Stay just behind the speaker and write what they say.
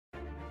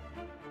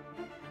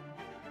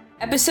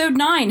Episode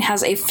 9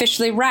 has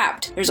officially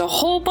wrapped. There's a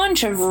whole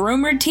bunch of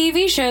rumored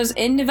TV shows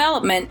in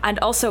development. And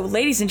also,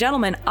 ladies and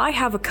gentlemen, I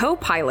have a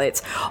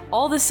co-pilot.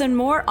 All this and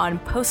more on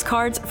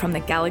Postcards from the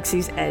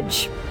Galaxy's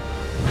Edge.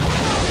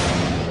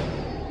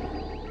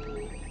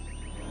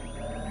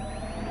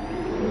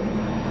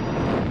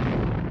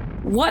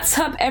 What's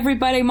up,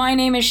 everybody? My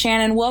name is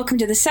Shannon. Welcome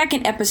to the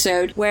second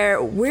episode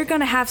where we're going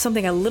to have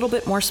something a little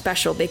bit more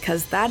special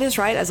because that is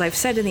right, as I've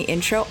said in the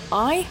intro,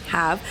 I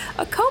have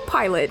a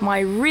co-pilot, my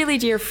really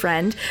dear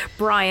friend,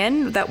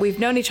 Brian, that we've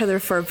known each other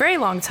for a very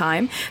long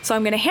time. So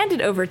I'm going to hand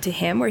it over to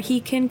him where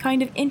he can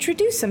kind of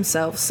introduce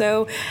himself.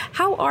 So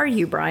how are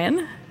you,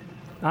 Brian?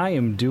 I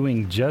am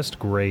doing just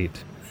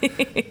great.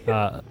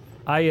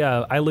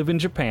 I live in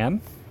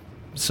Japan,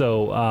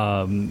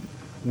 so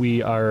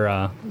we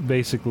are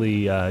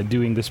basically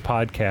doing this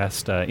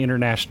podcast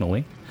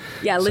internationally.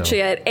 Yeah,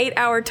 literally at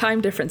 8-hour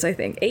time difference, I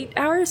think. 8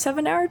 hours,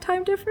 7-hour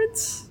time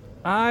difference?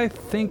 I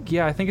think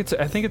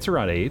it's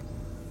around 8.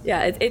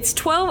 Yeah, it's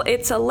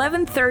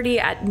 11:30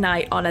 at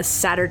night on a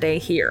Saturday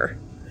here.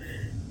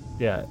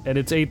 Yeah, and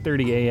it's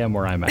 8:30 a.m.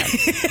 where I'm at.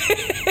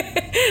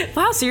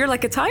 Wow, so you're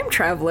like a time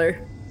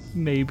traveler.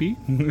 Maybe.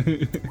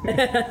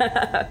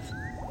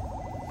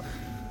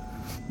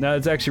 No,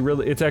 it's actually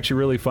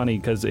really funny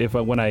because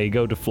when I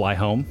go to fly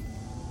home,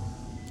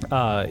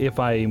 if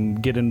I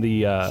get in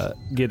the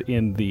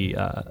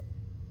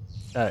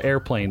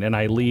airplane and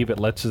I leave at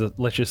let's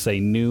just say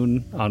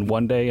noon on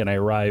one day and I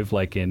arrive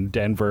like in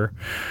Denver,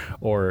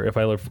 or if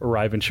I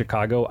arrive in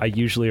Chicago, I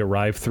usually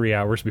arrive 3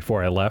 hours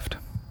before I left.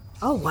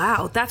 Oh,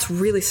 wow. That's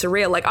really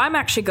surreal. Like, I'm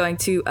actually going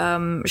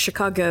to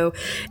Chicago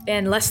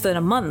in less than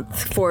a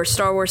month for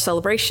Star Wars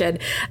Celebration.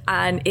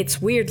 And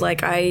it's weird.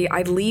 Like,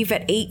 I leave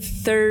at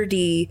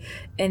 8:30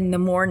 in the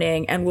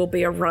morning and we'll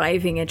be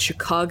arriving in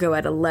Chicago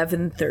at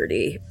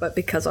 11:30. But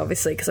because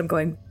I'm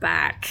going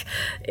back,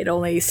 it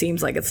only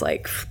seems like it's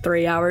like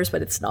 3 hours,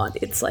 but it's not.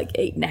 It's like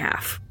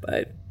 8.5.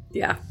 But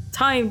yeah.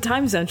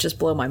 Time zones just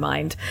blow my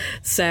mind.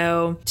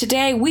 So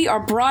today we are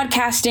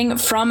broadcasting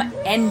from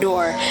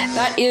Endor.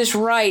 That is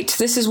right.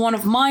 This is one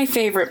of my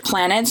favorite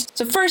planets.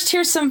 So first,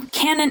 here's some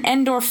canon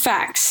Endor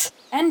facts.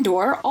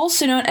 Endor,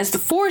 also known as the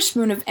Forest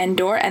Moon of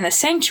Endor and the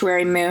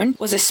Sanctuary Moon,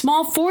 was a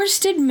small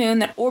forested moon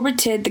that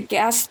orbited the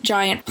gas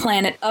giant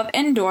planet of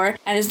Endor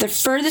and is the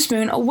furthest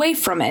moon away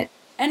from it.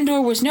 Endor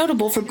was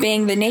notable for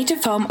being the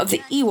native home of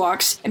the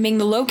Ewoks and being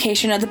the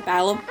location of the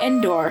Battle of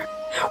Endor,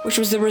 which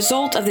was the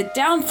result of the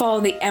downfall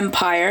of the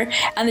Empire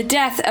and the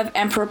death of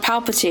Emperor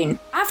Palpatine.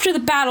 After the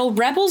battle,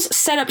 rebels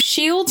set up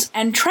shields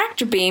and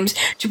tractor beams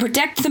to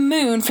protect the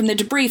moon from the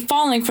debris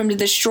falling from the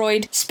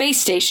destroyed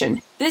space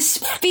station. This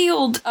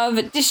field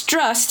of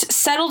distrust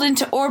settled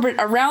into orbit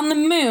around the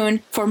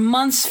moon for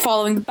months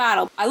following the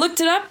battle. I looked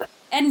it up.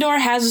 Endor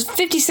has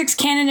 56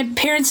 canon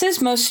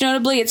appearances, most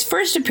notably its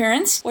first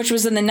appearance, which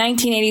was in the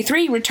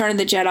 1983 Return of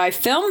the Jedi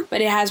film, but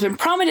it has been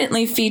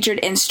prominently featured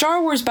in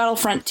Star Wars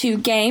Battlefront 2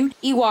 game,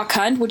 Ewok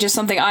Hunt, which is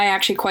something I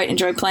actually quite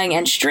enjoy playing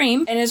and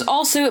stream, and is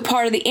also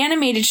part of the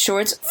animated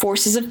shorts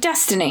Forces of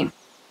Destiny.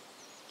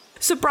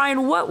 So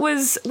Brian, what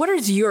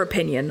is your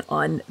opinion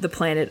on the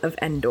planet of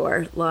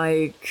Endor?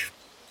 Like,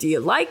 do you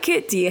like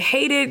it? Do you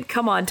hate it?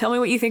 Come on, tell me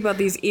what you think about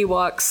these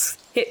Ewoks.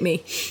 Hit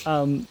me.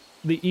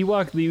 The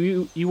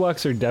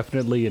Ewoks are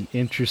definitely an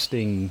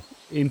interesting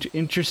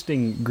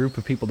group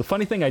of people. The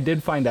funny thing I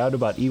did find out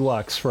about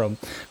Ewoks from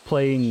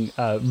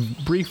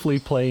briefly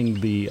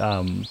playing the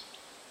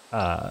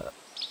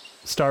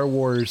Star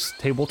Wars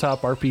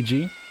tabletop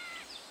RPG,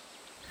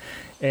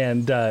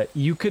 and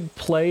you could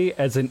play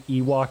as an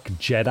Ewok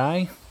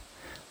Jedi.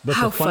 But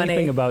How the funny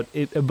thing about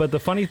it, but the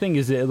funny thing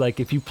is that,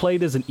 like, if you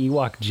played as an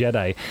Ewok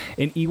Jedi,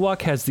 an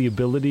Ewok has the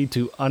ability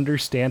to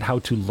understand how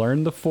to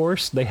learn the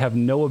Force. They have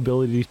no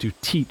ability to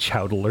teach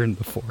how to learn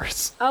the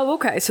Force. Oh,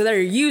 okay. So they're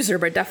a user,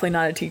 but definitely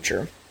not a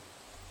teacher.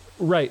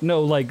 Right.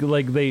 No, like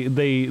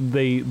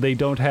they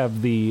don't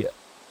have the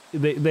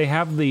they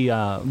have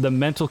the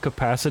mental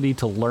capacity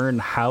to learn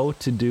how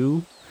to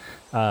do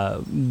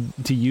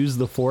to use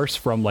the Force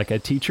from like a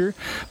teacher,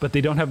 but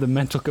they don't have the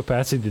mental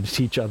capacity to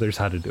teach others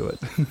how to do it.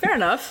 Fair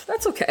enough.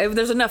 That's okay.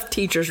 There's enough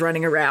teachers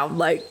running around.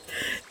 Like,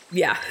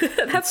 yeah,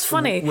 that's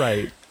funny.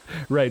 Right.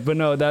 But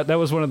no, that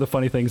was one of the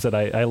funny things that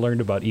I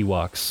learned about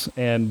Ewoks.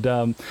 And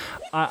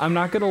I'm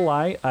not going to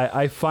lie.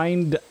 I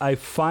find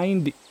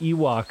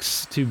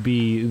Ewoks to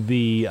be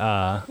the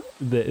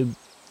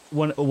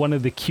one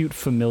of the cute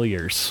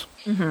familiars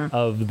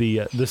of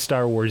the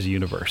Star Wars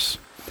universe.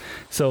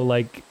 So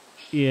like,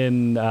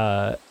 in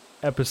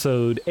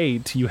episode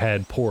 8, you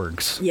had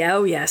porgs. Yeah,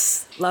 oh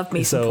yes, love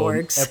me some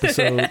porgs.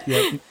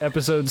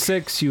 Episode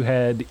 6, you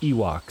had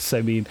Ewoks.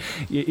 I mean,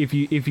 if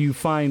you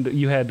find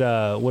you had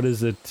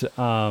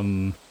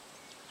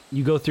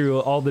you go through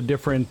all the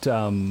different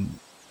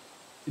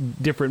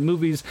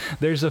movies,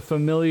 there's a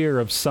familiar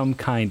of some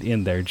kind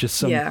in there, just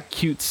some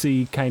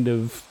cutesy kind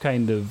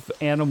of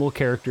animal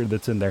character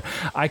that's in there.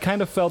 I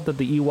kind of felt that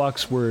the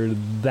Ewoks were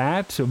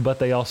that, but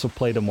they also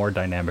played a more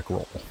dynamic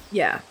role.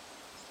 Yeah.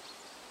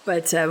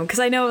 But because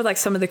I know like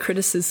some of the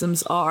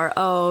criticisms are,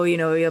 oh, you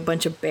know, a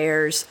bunch of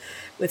bears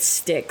with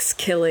sticks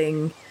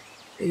killing,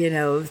 you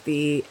know,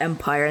 the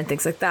empire and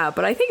things like that.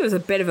 But I think it was a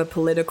bit of a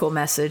political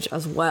message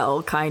as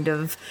well, kind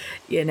of,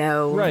 you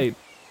know. Right.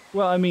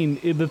 Well, I mean,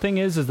 the thing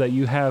is that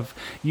you have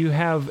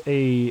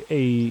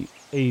a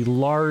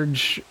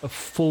large,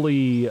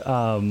 fully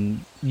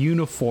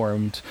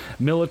uniformed,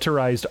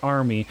 militarized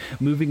army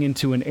moving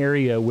into an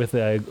area with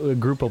a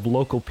group of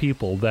local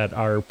people that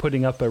are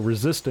putting up a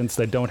resistance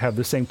that don't have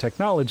the same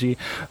technology,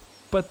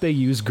 but they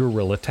use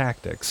guerrilla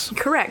tactics.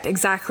 Correct,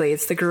 exactly.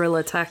 It's the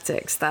guerrilla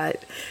tactics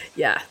that,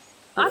 yeah,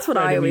 that's what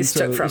I always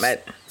took from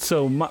it.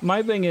 So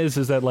my thing is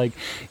that, like,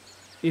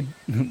 it...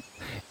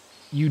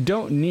 You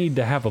don't need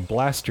to have a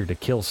blaster to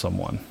kill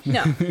someone.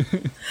 No,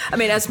 I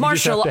mean, as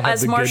martial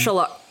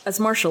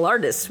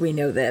artists, we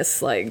know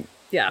this. Like,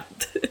 yeah,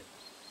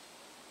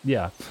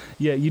 yeah.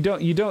 You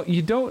don't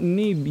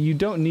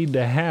need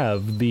to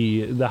have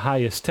the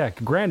highest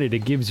tech. Granted,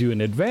 it gives you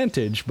an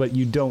advantage, but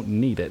you don't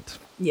need it.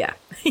 Yeah,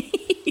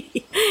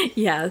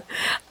 yeah.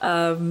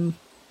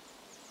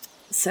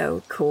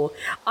 So cool.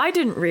 I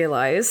didn't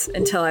realize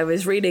until I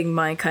was reading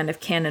my kind of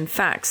canon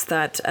facts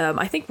that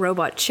I think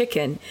Robot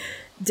Chicken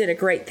did a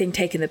great thing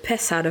taking the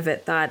piss out of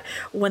it, that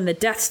when the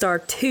Death Star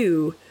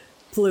 2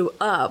 blew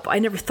up, I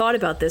never thought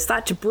about this,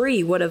 that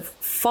debris would have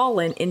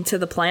fallen into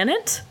the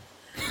planet.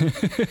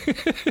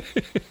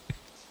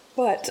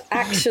 But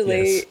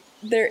actually, yes,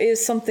 there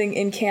is something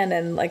in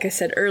canon, like I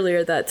said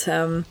earlier, that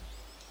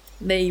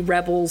the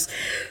rebels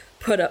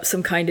put up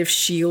some kind of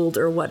shield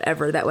or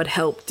whatever that would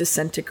help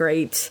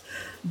disintegrate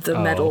the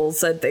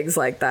metals and things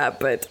like that.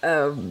 But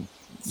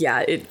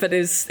yeah,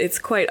 it's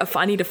quite a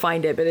I need to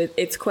find it, but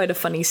it's quite a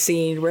funny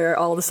scene where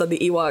all of a sudden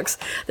the Ewoks,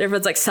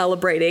 everyone's like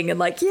celebrating and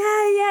like,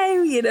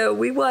 yay, you know,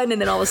 we won,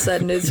 and then all of a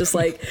sudden it's just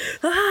like,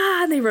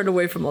 and they run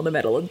away from all the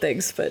metal and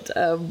things. But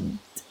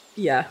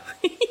yeah.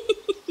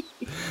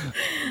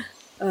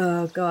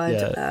 Oh god.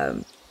 Yeah.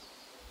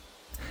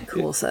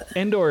 Cool set.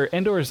 Endor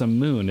is a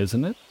moon,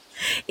 isn't it?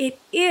 It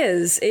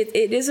is.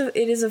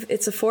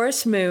 It's a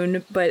forest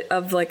moon, but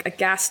of like a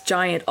gas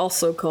giant,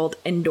 also called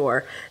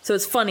Endor. So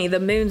it's funny.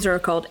 The moons are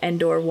called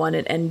Endor 1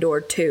 and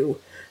Endor 2,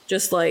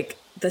 just like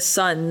the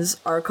suns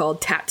are called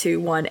Tatoo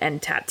 1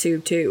 and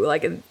Tatoo 2.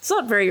 Like, it's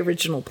not very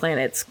original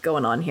planets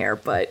going on here,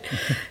 but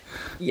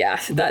yeah,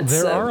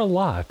 that's there are a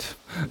lot.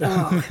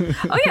 Oh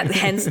yeah,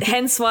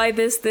 hence why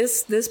this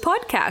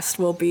podcast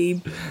will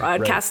be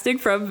broadcasting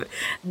from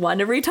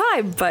one every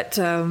time. But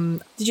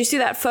did you see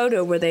that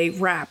photo where they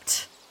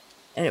rapped,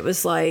 and it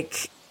was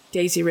like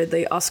Daisy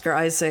Ridley, Oscar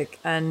Isaac,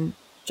 and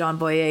John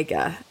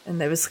Boyega,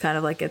 and there was kind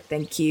of like a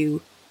thank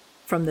you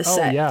from the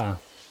set. Oh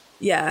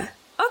yeah.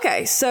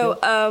 Okay, so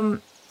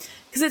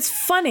because it's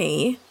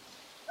funny.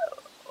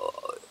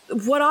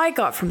 What I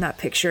got from that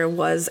picture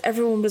was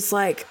everyone was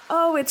like,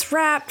 oh, it's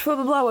wrapped, blah,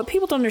 blah, blah. What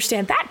people don't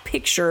understand, that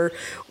picture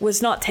was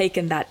not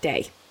taken that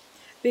day.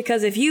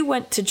 Because if you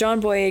went to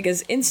John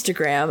Boyega's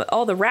Instagram,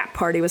 all the rap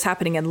party was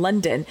happening in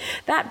London.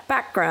 That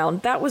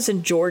background, that was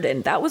in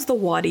Jordan. That was the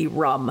Wadi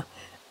Rum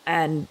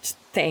and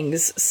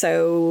things.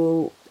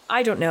 So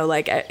I don't know,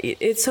 like,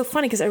 it's so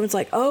funny because everyone's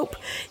like, oh,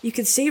 you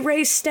can see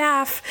Rey's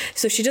staff,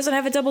 so she doesn't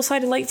have a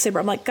double-sided lightsaber.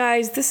 I'm like,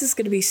 guys, this is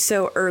going to be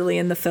so early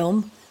in the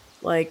film.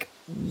 Like,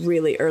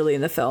 really early in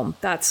the film.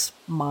 That's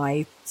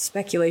my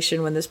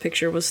speculation when this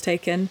picture was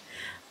taken.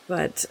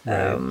 But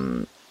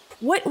right.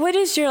 What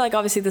is your, like,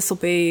 obviously this will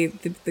be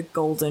the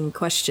golden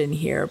question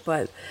here,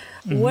 but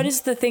what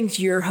is the things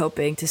you're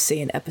hoping to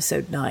see in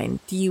episode 9?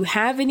 Do you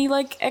have any,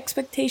 like,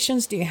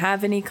 expectations? Do you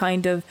have any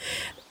kind of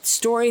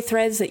story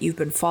threads that you've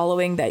been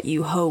following that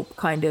you hope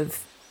kind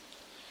of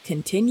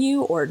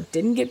continue or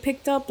didn't get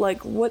picked up?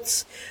 Like,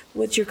 what's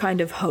your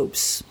kind of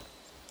hopes?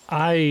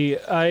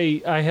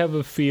 I have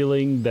a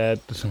feeling that,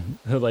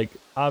 like,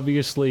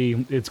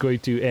 obviously it's going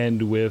to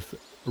end with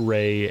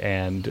Rey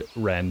and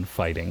Ren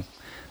fighting.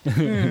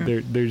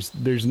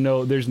 There's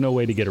no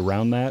way to get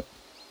around that.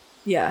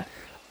 Yeah.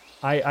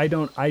 I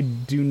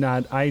do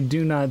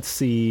not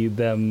see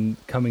them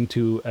coming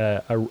to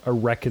a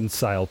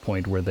reconcile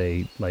point where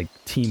they, like,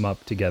 team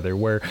up together,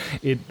 where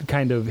it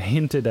kind of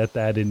hinted at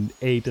that in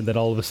 8, and then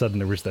all of a sudden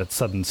there was that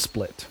sudden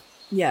split.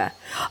 Yeah.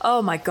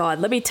 Oh my God.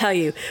 Let me tell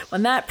you,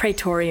 when that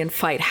Praetorian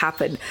fight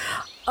happened,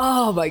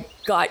 oh my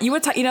God, you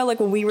would you know, like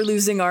when we were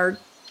losing our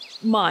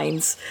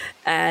minds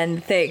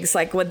and things,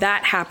 like when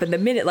that happened, the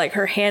minute like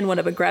her hand went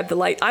up and grabbed the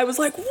light, I was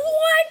like,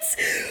 what?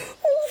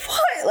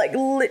 Like,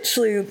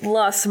 literally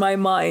lost my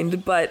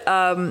mind. But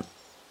I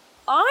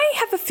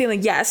have a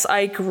feeling, yes, I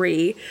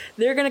agree,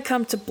 they're going to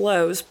come to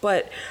blows,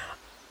 but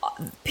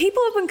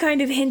people have been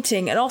kind of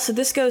hinting, and also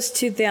this goes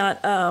to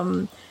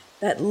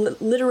that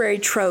literary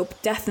trope,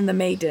 Death in the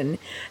Maiden,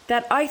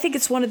 that I think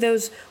it's one of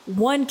those,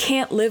 one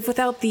can't live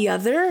without the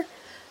other.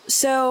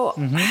 So,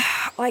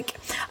 like,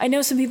 I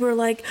know some people are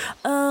like,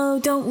 oh,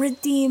 don't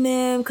redeem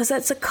him because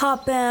that's a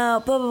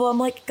cop-out, blah, blah, blah. I'm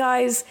like,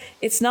 guys,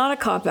 it's not a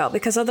cop-out,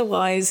 because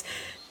otherwise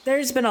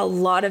There's been a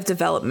lot of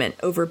development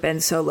over Ben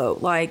Solo.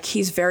 Like,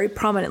 he's very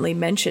prominently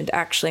mentioned,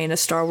 actually, in a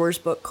Star Wars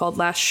book called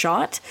Last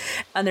Shot.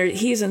 And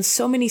he's in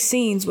so many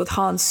scenes with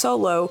Han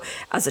Solo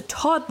as a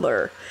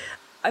toddler.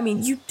 I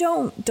mean, you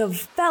don't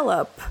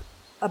develop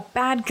a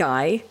bad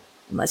guy,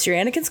 unless you're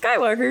Anakin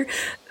Skywalker,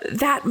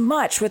 that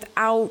much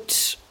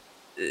without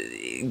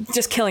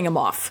just killing him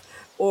off.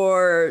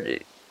 Or...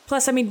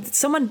 Plus, I mean,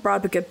 someone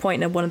brought up a good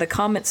point in one of the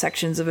comment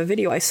sections of a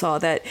video I saw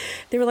that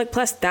they were like,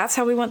 plus, that's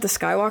how we want the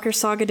Skywalker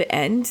saga to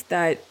end?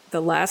 That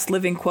the last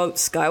living, quote,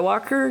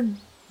 Skywalker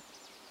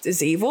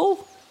is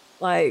evil?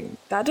 Like,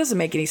 that doesn't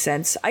make any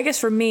sense. I guess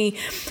for me,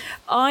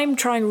 I'm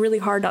trying really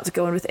hard not to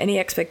go in with any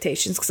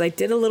expectations because I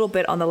did a little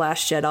bit on The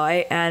Last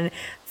Jedi and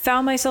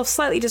found myself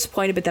slightly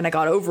disappointed, but then I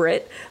got over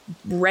it.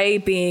 Rey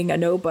being a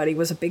nobody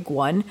was a big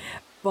one.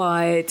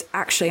 But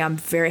actually, I'm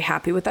very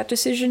happy with that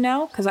decision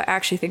now because I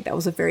actually think that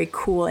was a very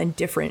cool and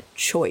different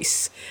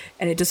choice.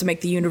 And it doesn't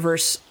make the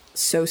universe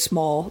so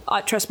small.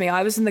 Trust me,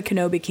 I was in the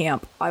Kenobi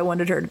camp. I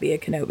wanted her to be a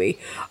Kenobi.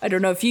 I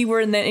don't know if you were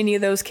in any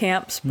of those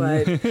camps,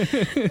 but...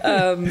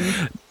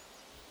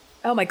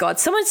 oh my God,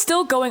 someone's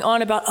still going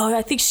on about, oh,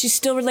 I think she's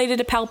still related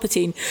to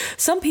Palpatine.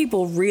 Some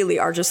people really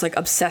are just like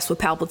obsessed with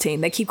Palpatine.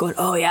 They keep going,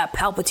 oh yeah,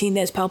 Palpatine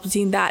this,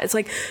 Palpatine that. It's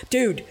like,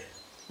 dude,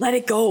 let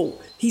it go.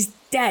 He's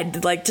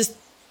dead. Like, just...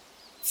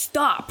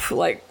 stop.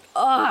 Like,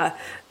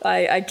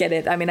 I get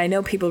it. I mean, I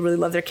know people really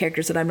love their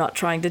characters and I'm not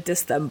trying to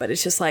diss them, but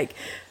it's just like,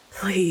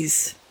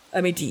 please.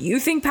 I mean, do you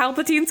think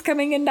Palpatine's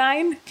coming in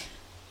 9?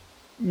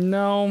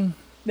 No.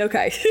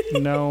 Okay.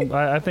 No,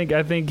 I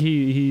think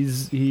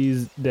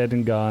he's dead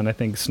and gone. I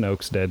think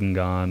Snoke's dead and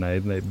gone.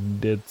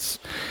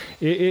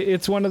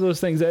 It's one of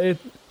those things.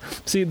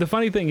 See, the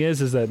funny thing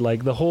is that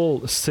like the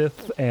whole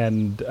Sith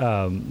and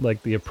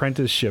like the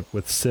apprenticeship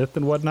with Sith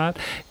and whatnot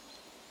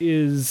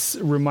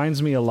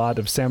reminds me a lot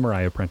of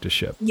Samurai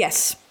Apprenticeship.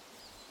 Yes.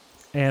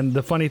 And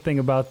the funny thing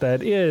about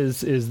that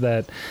is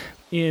that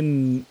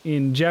in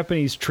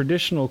Japanese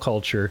traditional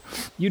culture,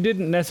 you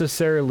didn't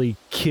necessarily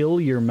kill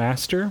your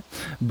master,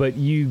 but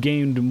you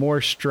gained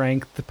more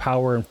strength,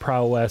 power, and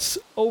prowess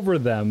over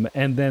them,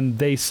 and then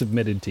they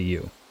submitted to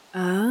you.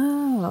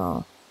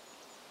 Oh.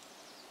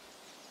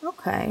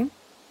 Okay.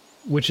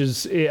 Which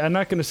is, I'm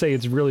not going to say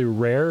it's really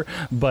rare,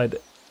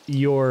 but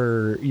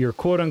your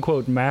quote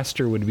unquote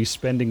master would be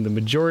spending the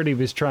majority of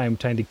his time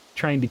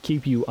trying to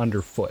keep you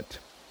underfoot.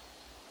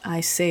 I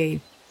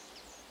see.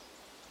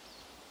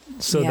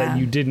 So that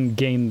you didn't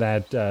gain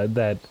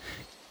that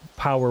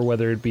power,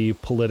 whether it be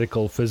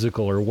political,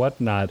 physical, or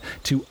whatnot,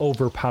 to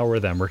overpower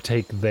them or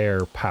take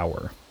their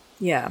power.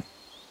 Yeah.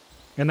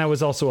 And that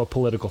was also a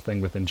political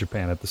thing within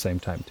Japan at the same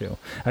time too.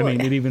 I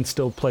mean, it even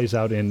still plays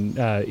out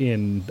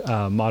in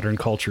modern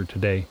culture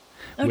today.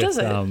 Oh, does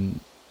it?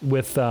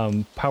 With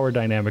power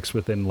dynamics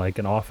within like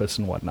an office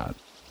and whatnot.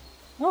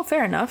 Oh,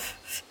 fair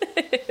enough.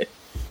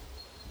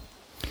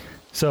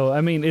 So,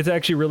 I mean, it's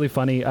actually really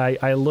funny.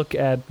 I look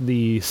at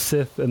the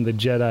Sith and the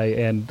Jedi,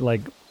 and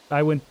like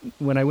when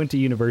I went to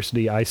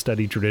university, I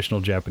studied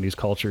traditional Japanese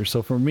culture.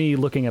 So for me,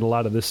 looking at a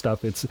lot of this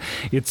stuff,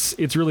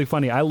 it's really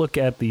funny. I look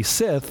at the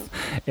Sith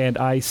and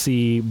I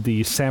see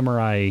the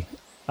samurai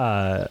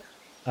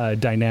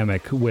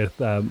dynamic with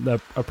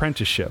the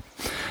apprenticeship.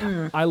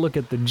 I look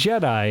at the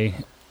Jedi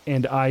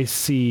and I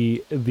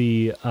see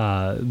the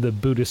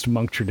Buddhist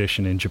monk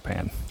tradition in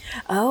Japan.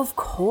 Oh, of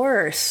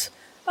course.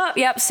 Oh,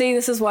 yep. See,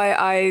 this is why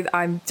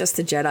I'm just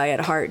a Jedi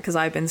at heart, because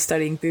I've been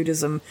studying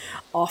Buddhism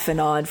off and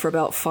on for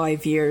about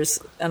 5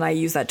 years, and I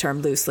use that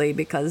term loosely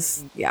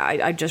because,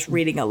 I'm just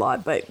reading a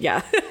lot. But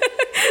yeah,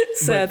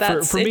 so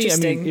that's for me,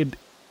 interesting. I mean,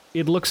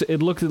 it looks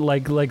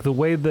like the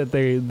way that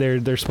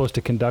they're supposed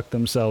to conduct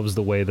themselves,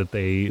 the way that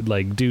they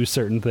like do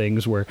certain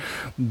things, where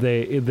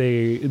the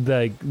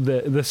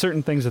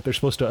certain things that they're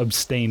supposed to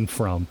abstain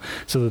from,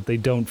 so that they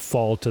don't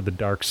fall to the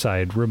dark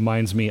side,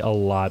 reminds me a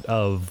lot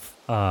of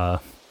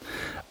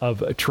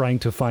trying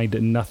to find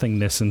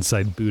nothingness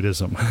inside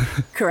Buddhism.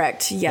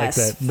 Correct.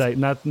 Yes. Like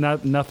that,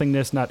 not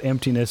nothingness, not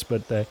emptiness,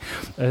 but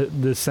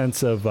the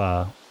sense of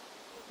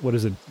what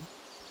is it?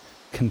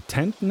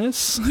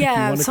 Contentness?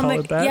 Yeah, something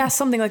like that. Yeah,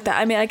 something like that.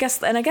 I mean, I guess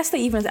they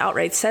even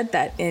outright said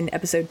that in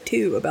episode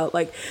 2 about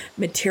like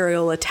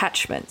material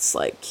attachments,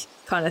 like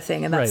kind of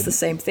thing, and that's the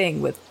same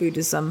thing with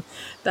Buddhism.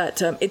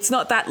 That it's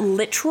not that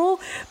literal,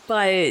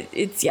 but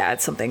it's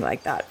something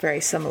like that,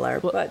 very similar.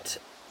 Well, but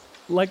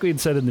like we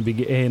had said in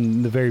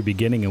the very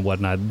beginning and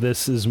whatnot,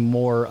 this is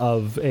more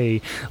of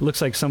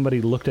looks like somebody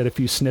looked at a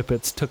few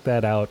snippets, took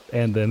that out,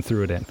 and then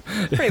threw it in.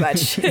 Pretty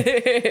much.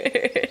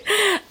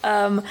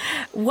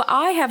 Well,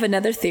 I have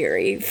another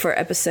theory for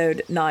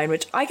episode 9,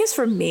 which I guess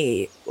for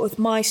me, with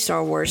my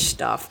Star Wars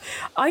stuff,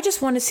 I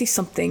just want to see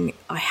something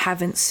I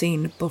haven't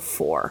seen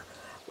before.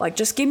 Like,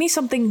 just give me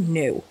something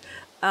new.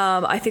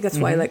 I think that's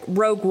why, like,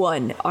 Rogue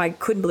One, I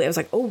couldn't believe it. I was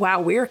like, oh, wow,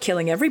 we are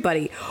killing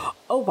everybody.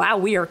 Oh, wow,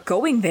 we are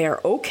going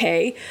there.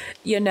 Okay.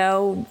 You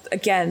know,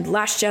 again,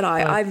 Last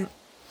Jedi,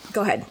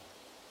 go ahead.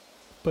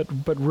 But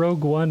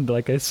Rogue One,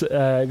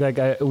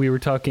 we were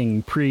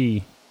talking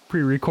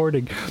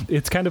pre-recording,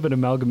 it's kind of an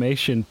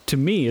amalgamation. To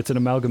me, it's an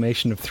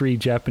amalgamation of 3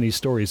 Japanese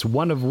stories,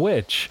 one of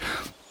which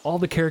all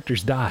the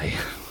characters die.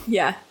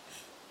 Yeah.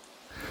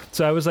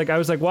 So I was like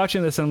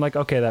watching this and I'm like,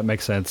 okay, that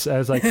makes sense. I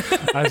was like,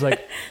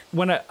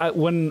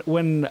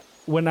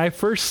 when I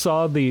first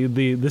saw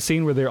the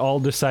scene where they're all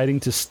deciding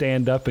to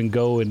stand up and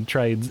go and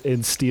try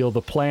and steal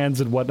the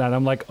plans and whatnot,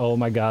 I'm like, oh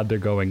my God, they're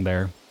going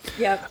there.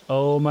 Yep.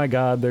 Oh my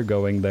God, they're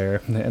going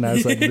there. And I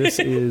was like, this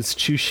is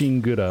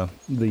Chushingura,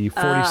 the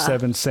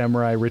 47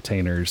 samurai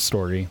retainers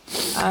story.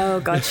 Oh,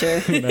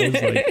 gotcha. And I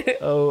was like,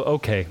 oh,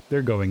 okay,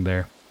 they're going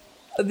there.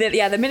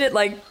 The minute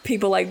like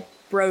people like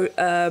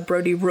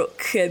Brody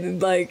Rook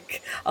and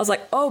like I was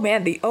like, oh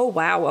man,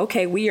 wow,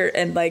 okay, weird,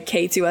 and like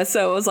K2SO,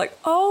 I was like,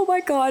 oh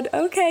my God,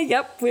 okay,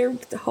 yep, we're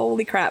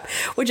holy crap.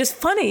 Which is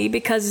funny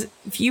because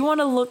if you want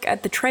to look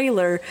at the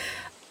trailer,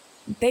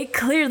 they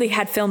clearly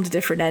had filmed a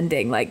different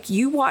ending. Like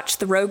you watch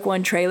the Rogue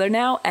One trailer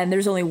now, and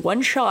there's only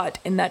one shot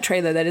in that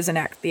trailer that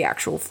isn't the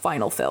actual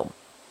final film.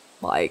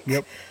 Like,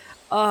 yep.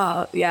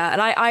 Yeah,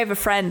 and I have a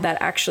friend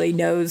that actually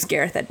knows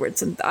Gareth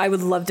Edwards, and I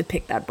would love to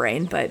pick that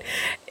brain, but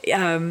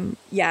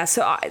yeah,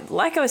 so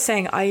like I was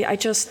saying, I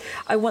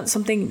want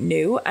something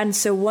new, and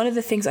so one of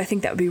the things I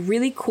think that would be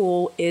really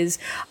cool is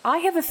I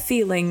have a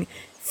feeling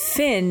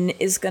Finn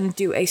is going to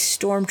do a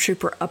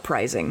Stormtrooper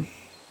uprising.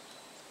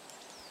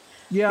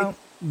 Yeah,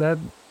 that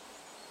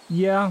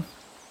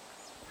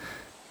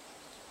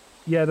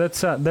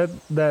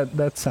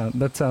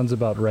sounds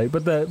about right.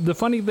 But the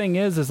funny thing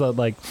is that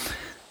like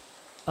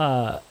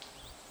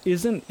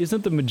isn't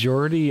the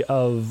majority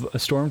of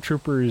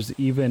stormtroopers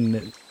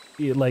even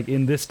like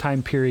in this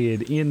time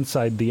period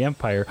inside the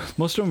Empire?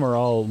 Most of them are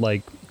all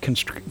like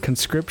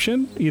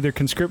conscription, either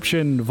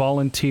conscription,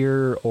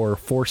 volunteer, or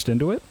forced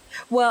into it.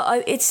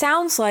 Well, it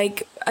sounds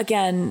like,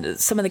 again,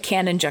 some of the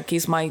canon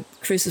junkies might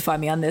crucify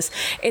me on this.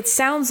 It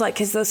sounds like,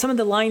 because some of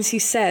the lines he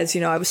says,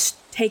 I was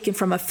taken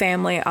from a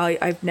family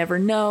I've never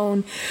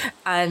known.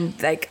 And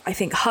like, I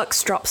think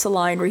Hux drops a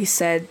line where he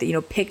said,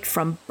 picked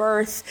from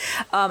birth.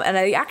 And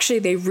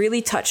they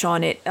really touch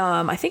on it.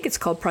 I think it's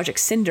called Project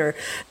Cinder.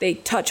 They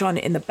touch on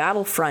it in the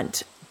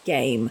Battlefront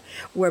game,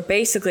 where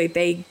basically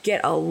they get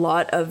a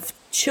lot of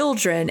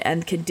children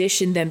and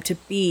condition them to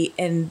be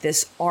in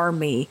this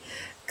army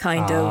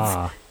kind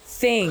of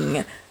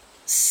thing.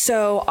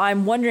 So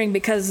I'm wondering,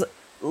 because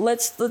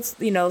let's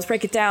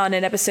break it down.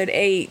 In episode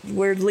 8,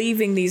 we're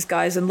leaving these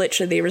guys, and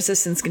literally the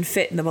Resistance can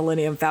fit in the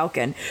Millennium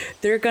Falcon.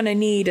 They're going to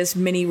need as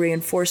many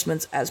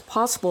reinforcements as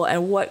possible,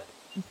 and what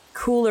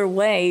cooler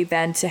way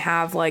than to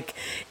have like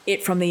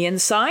it from the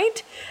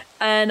inside.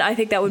 And I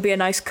think that would be a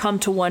nice come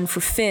to one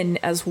for Finn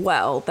as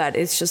well. That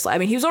it's just, I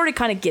mean, he was already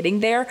kind of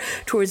getting there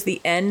towards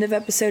the end of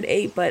episode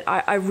 8, but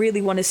I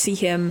really want to see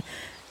him.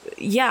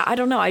 Yeah, I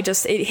don't know. It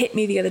hit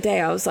me the other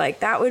day. I was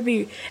like, that would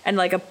be, and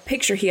like a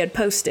picture he had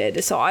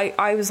posted. So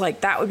I was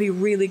like, that would be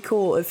really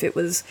cool if it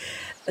was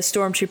a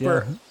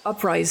Stormtrooper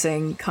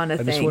uprising kind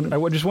of thing.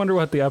 I just wonder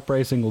what the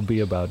uprising will be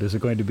about. Is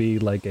it going to be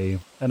like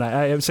and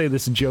I say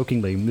this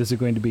jokingly, is it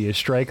going to be a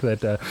strike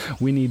that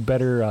we need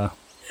better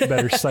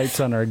sights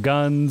on our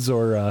guns,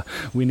 or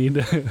we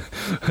need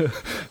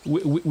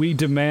we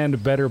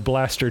demand better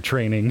blaster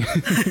training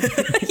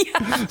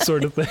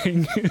sort of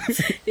thing?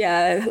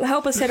 Yeah,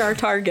 help us hit our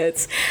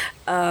targets.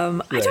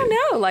 Right. I don't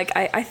know, like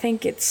I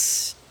think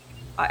it's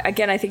I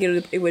think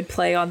it would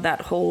play on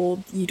that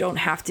whole you don't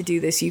have to do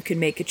this, you can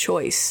make a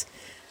choice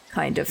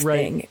kind of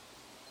thing.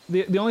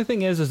 The only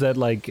thing is that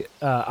like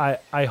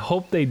I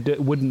hope they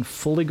wouldn't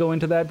fully go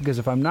into that, because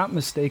if I'm not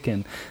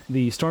mistaken,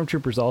 the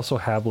stormtroopers also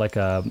have like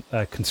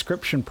a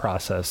conscription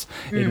process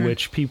in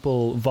which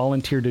people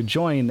volunteer to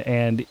join,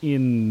 and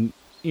in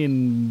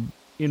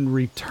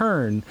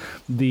return,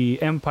 the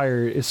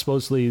Empire is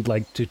supposedly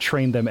like to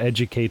train them,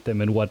 educate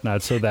them, and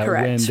whatnot, so that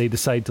when they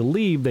decide to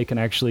leave, they can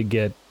actually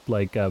get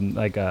like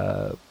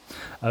a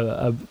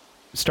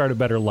start a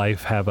better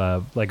life, have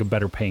a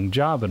better paying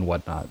job and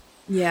whatnot.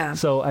 Yeah.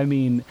 So I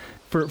mean,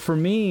 for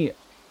me,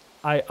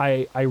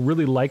 I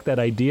really like that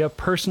idea.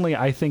 Personally,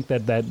 I think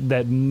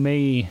that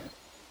may,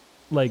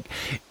 like,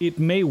 it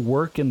may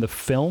work in the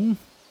film.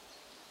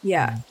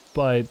 Yeah.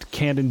 But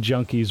canon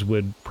junkies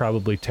would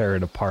probably tear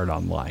it apart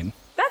online.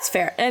 That's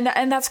fair,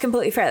 and that's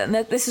completely fair. And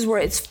this is where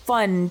it's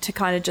fun to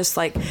kind of just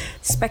like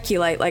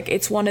speculate. Like,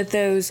 it's one of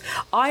those.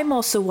 I'm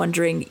also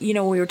wondering, we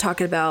were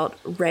talking about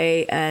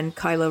Rey and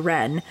Kylo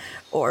Ren,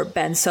 or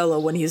Ben Solo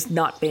when he's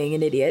not being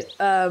an idiot.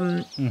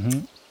 I'm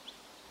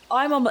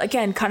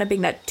again kind of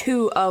being that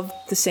two of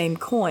the same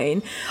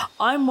coin.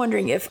 I'm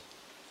wondering if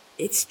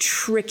it's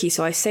tricky.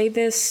 So I say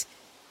this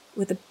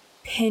with a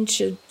pinch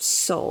of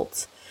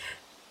salt.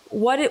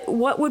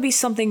 What would be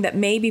something that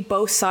maybe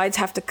both sides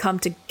have to come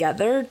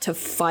together to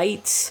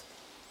fight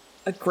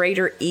a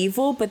greater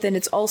evil, but then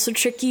it's also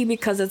tricky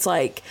because it's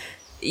like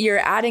you're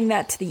adding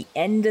that to the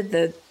end of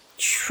the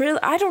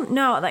I don't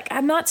know. Like,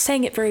 I'm not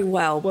saying it very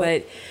well,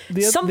 but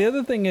the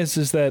other thing is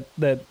that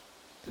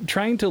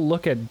trying to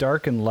look at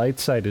dark and light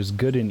side as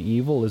good and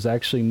evil is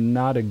actually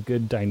not a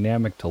good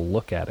dynamic to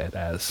look at it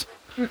as.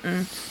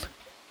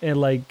 And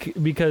like,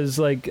 because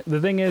like the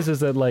thing is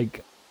that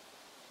like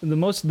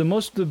most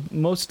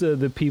of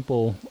the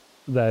people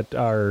that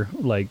are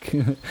like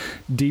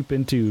deep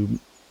into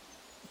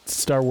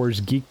Star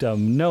Wars geekdom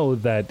know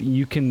that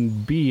you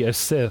can be a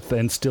Sith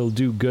and still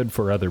do good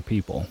for other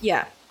people.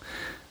 Yeah.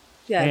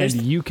 Yeah.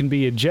 And you can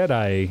be a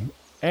Jedi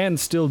and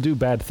still do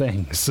bad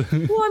things.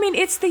 Well, I mean,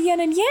 it's the yin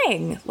and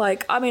yang.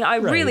 Like, I mean, I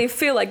really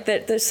feel like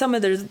that there's some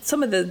of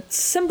the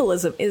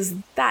symbolism is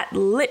that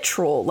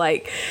literal.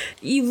 Like,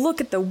 you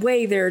look at the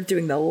way they're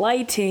doing the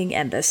lighting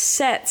and the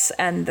sets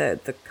and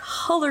the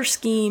color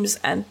schemes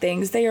and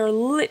things. They are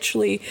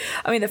literally,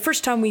 I mean, the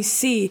first time we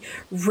see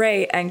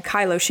Rey and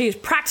Kylo, she is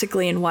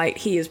practically in white.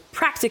 He is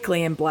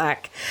practically in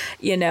black.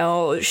 You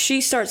know,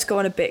 she starts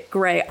going a bit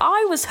gray.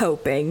 I was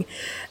hoping,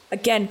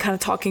 again, kind of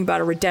talking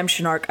about a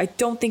redemption arc. I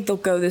don't think they'll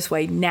go this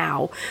way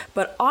now,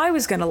 but I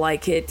was going to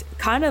like it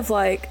kind of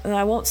like, and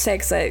I won't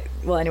say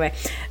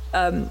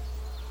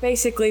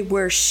basically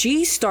where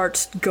she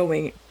starts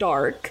going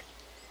dark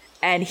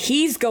and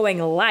he's going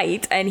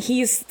light and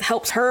he's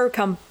helps her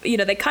come, you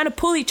know, they kind of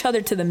pull each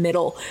other to the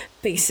middle,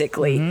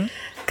 basically,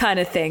 kind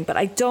of thing. But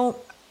I don't,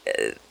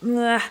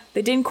 they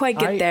didn't quite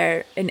get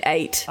there in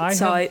 8.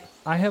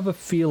 I have a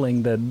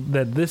feeling that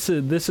this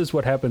is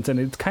what happens, and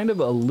it's kind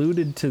of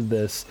alluded to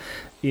this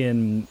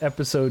in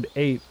episode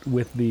 8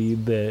 with the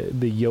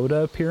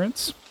Yoda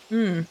appearance.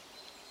 And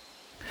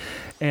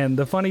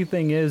the funny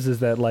thing is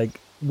that like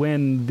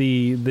when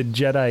the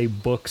Jedi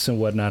books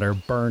and whatnot are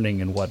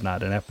burning and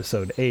whatnot in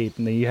episode 8,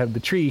 and then you have the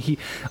tree,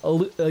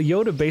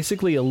 Yoda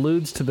basically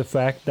alludes to the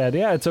fact that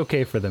it's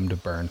okay for them to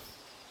burn.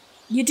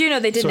 You do know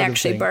they didn't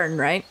actually burn,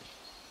 right?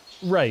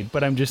 Right,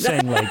 but I'm just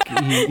saying, like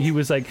he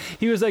was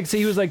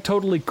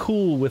totally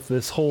cool with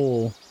this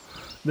whole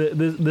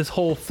this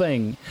whole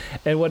thing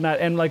and whatnot.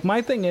 And like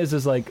my thing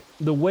is like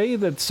the way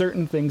that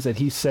certain things that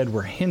he said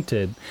were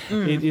hinted,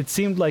 it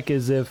seemed like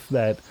as if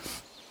that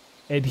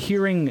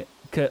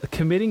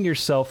committing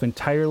yourself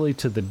entirely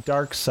to the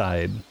dark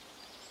side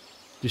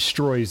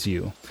destroys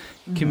you.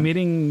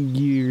 Committing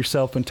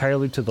yourself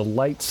entirely to the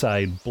light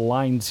side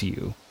blinds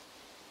you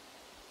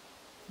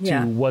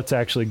to what's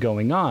actually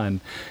going on.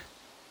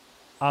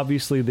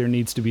 Obviously, there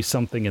needs to be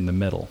something in the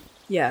middle.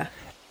 Yeah.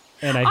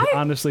 And I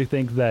honestly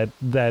think that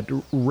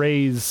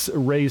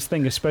Rey's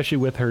thing, especially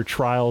with her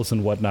trials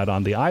and whatnot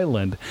on the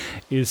island,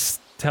 is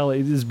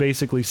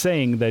basically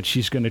saying that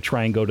she's going to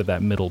try and go to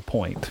that middle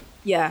point.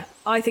 Yeah,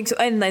 I think so.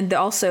 And then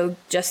also,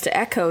 just to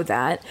echo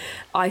that,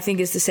 I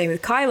think is the same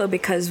with Kylo,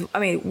 because, I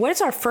mean, what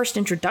is our first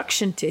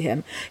introduction to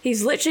him?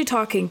 He's literally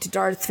talking to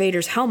Darth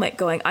Vader's helmet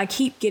going, I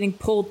keep getting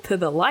pulled to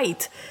the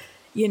light.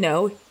 You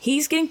know,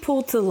 he's getting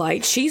pulled to the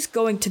light. She's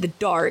going to the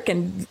dark.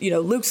 And, you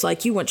know, Luke's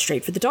like, you went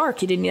straight for the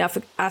dark. You didn't have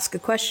to ask a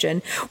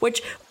question,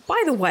 which,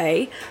 by the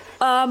way,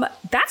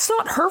 that's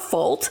not her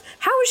fault.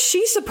 How is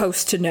she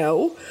supposed to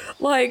know?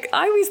 Like,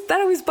 that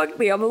always bugged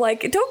me. I'm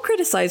like, don't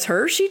criticize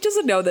her. She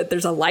doesn't know that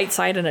there's a light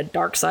side and a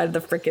dark side of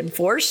the freaking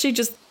Force. She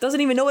just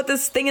doesn't even know what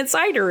this thing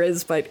inside her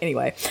is. But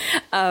anyway,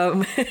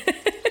 so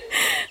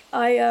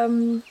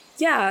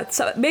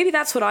maybe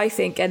that's what I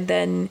think. And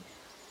then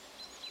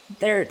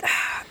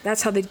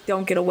that's how they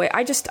don't get away.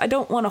 I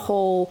don't want a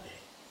whole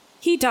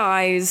he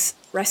dies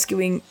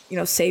rescuing, you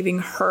know, saving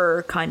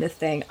her kind of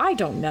thing. I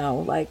don't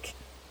know. Like,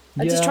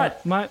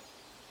 my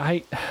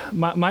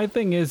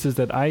thing is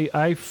that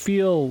I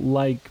feel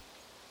like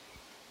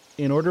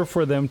in order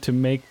for them to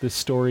make the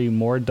story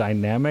more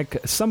dynamic,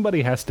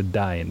 somebody has to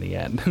die in the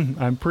end.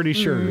 I'm pretty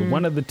sure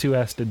one of the two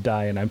has to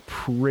die, and I'm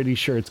pretty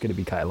sure it's going to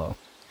be Kylo.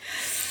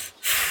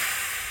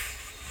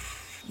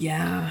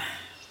 Yeah,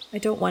 I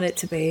don't want it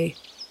to be.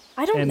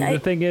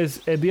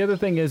 The other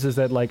thing is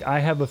that like I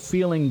have a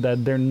feeling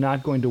that they're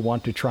not going to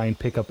want to try and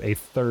pick up a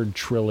third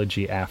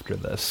trilogy after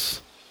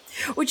this.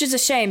 Which is a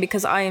shame,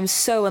 because I am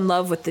so in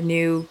love with the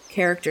new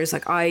characters.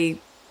 Like I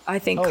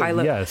think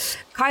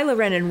Kylo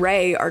Ren and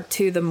Rey are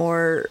two of the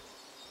more,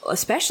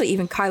 especially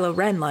even Kylo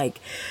Ren, like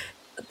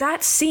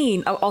that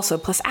scene. Oh, also,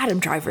 plus Adam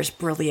Driver's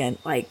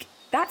brilliant. Like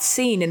that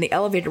scene in the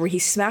elevator where he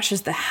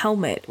smashes the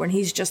helmet, when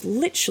he's just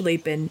literally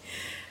been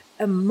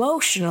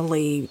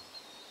emotionally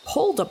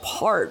pulled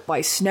apart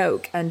by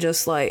Snoke, and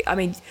just like, I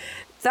mean,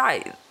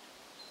 that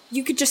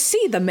you could just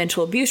see the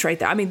mental abuse right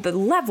there. I mean, the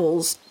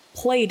levels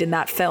played in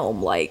that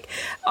film. Like,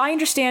 I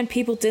understand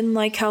people didn't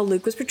like how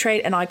Luke was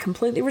portrayed, and I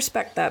completely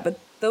respect that, but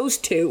those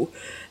two,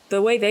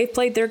 the way they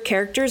played their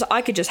characters,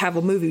 I could just have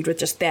a movie with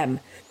just them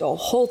the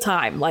whole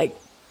time. Like,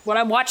 when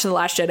I'm watching The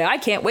Last Jedi, I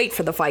can't wait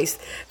for the Force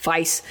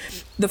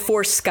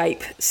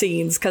Skype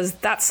scenes, because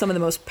that's some of the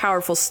most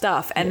powerful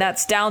stuff. And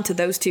that's down to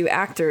those two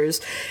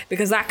actors,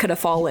 because that could have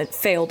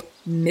failed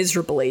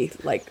miserably.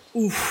 Like,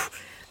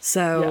 oof.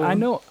 So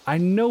yeah, I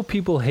know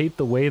people hate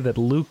the way that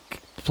Luke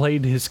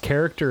played his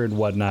character and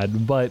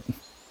whatnot, but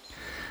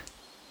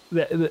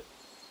the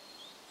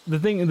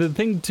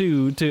thing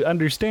to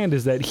understand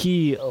is that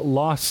he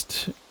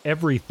lost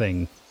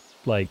everything,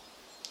 like,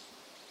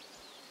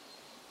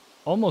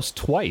 almost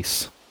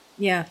twice.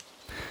 Yeah.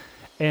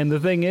 And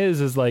the thing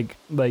is like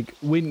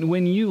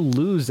when you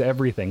lose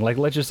everything, like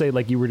let's just say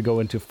like you were to go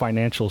into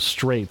financial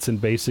straits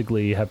and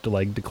basically have to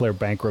like declare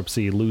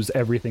bankruptcy, lose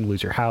everything,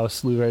 lose your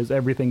house, lose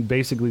everything,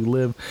 basically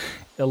live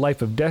a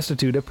life of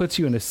destitute, it puts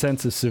you in a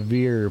sense of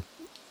severe,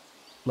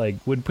 like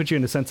would put you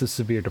in a sense of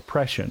severe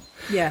depression.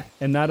 Yeah.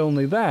 And not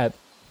only that,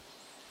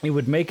 it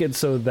would make it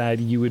so that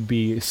you would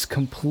be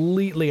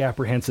completely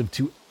apprehensive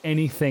to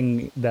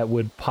anything that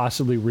would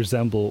possibly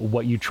resemble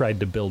what you tried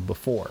to build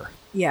before.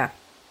 Yeah.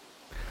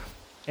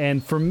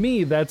 And for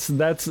me, that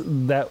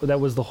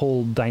was the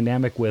whole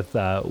dynamic with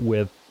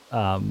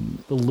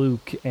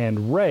Luke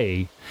and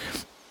Rey.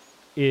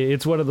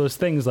 It's one of those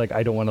things like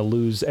I don't want to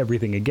lose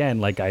everything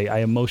again. Like I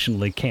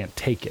emotionally can't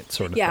take it,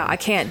 sort of. Yeah, thing. I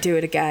can't do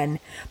it again.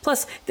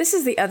 Plus, this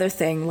is the other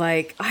thing.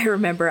 Like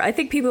I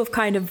think people have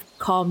kind of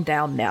calmed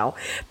down now,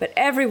 but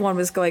everyone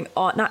was going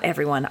on. Not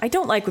everyone. I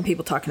don't like when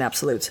people talk in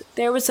absolutes.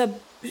 There was a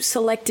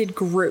selected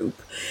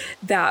group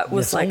that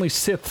was like only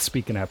Sith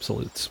speak in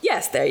absolutes.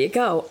 Yes, there you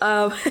go.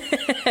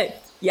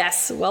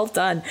 Yes, well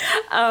done.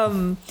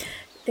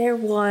 There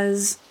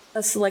was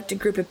a selected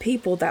group of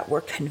people that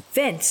were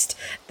convinced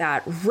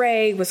that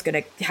Rey was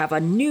going to have a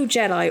new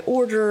Jedi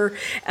Order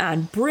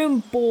and Broom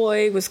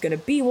Boy was going to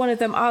be one of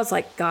them. I was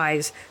like,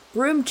 guys,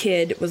 Broom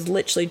Kid was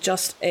literally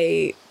just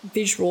a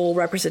visual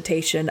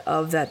representation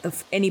of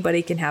that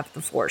anybody can have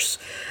the Force.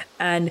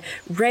 And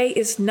Rey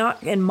is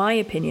not, in my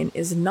opinion,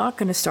 is not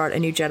going to start a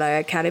new Jedi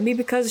Academy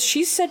because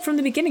she said from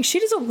the beginning she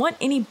doesn't want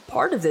any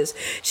part of this.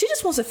 She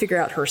just wants to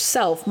figure out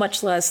herself,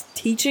 much less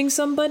teaching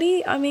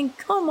somebody. I mean,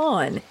 come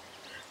on.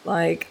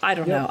 Like, I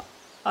don't know.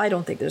 I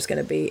don't think there's going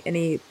to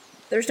be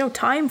there's no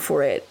time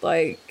for it.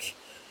 Like,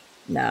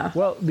 nah.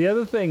 Well, the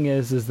other thing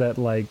is that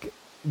like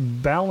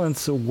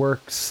balance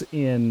works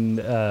in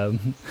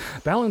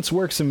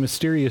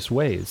mysterious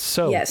ways.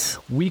 So yes.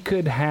 we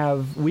could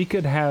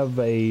have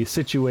a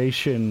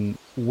situation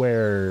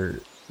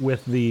where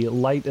with the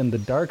light and the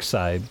dark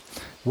side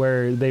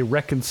where they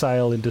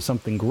reconcile into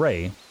something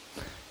gray.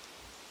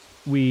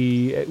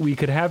 We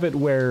could have it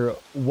where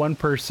one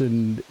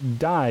person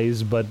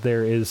dies, but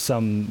there is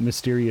some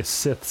mysterious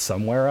Sith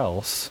somewhere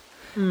else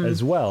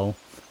as well,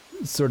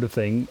 sort of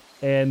thing.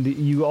 And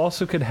you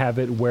also could have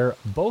it where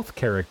both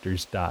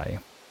characters die.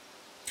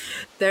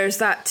 There's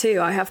that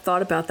too. I have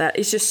thought about that.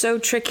 It's just so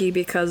tricky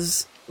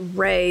because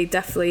Rey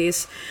definitely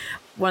is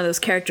one of those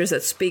characters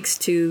that speaks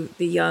to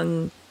the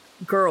young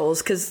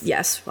girls. Because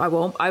yes, I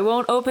won't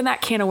open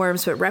that can of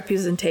worms, but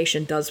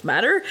representation does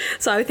matter.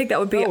 So I think that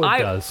would be.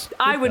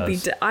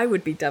 I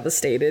would be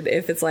devastated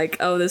if it's like,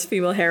 oh, this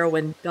female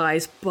heroine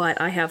dies.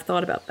 But I have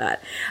thought about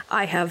that.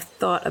 I have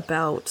thought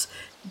about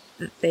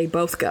they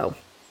both go.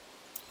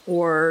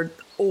 Or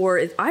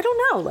I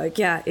don't know. Like,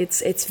 yeah,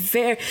 it's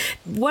very.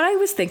 What I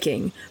was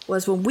thinking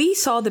was when we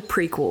saw the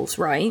prequels,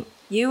 right?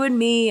 You and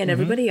me and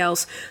everybody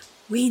else,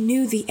 we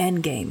knew the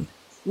end game.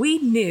 We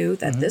knew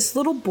that this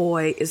little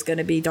boy is going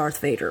to be Darth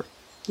Vader.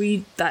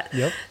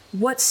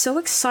 What's so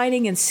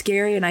exciting and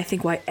scary, and I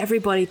think why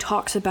everybody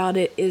talks about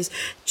it, is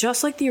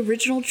just like the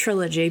original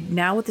trilogy.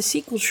 Now with the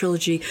sequel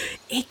trilogy,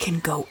 it can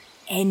go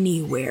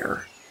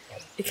anywhere.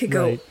 It could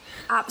go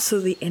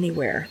absolutely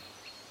anywhere.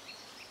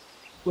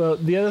 Well,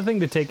 the other thing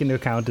to take into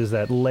account is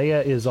that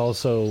Leia is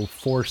also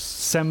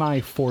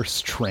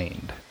semi-force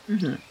trained.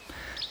 Mm-hmm.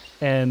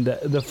 And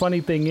the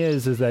funny thing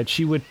is that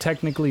she would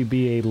technically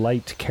be a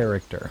light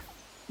character.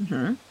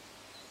 Mm-hmm.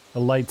 A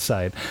light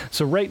side.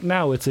 So right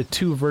now it's a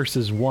 2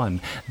 versus 1.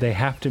 They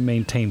have to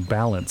maintain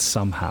balance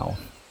somehow.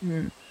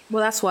 Mm.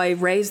 Well, that's why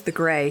Rey's the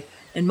gray.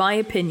 In my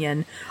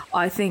opinion,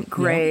 I think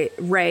Rey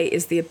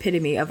is the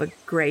epitome of a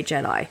gray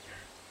Jedi.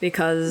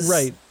 Because...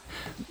 Right.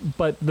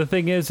 But the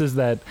thing is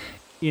that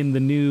in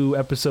the new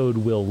episode,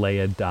 will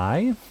Leia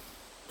die?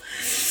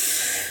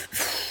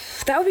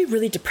 That would be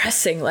really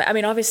depressing. Like, I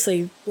mean,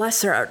 obviously,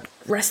 bless her,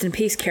 rest in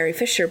peace, Carrie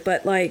Fisher,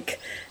 but like,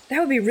 that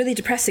would be really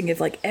depressing if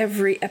like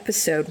every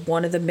episode,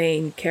 one of the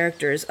main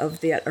characters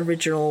of the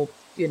original,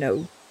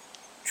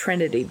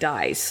 Trinity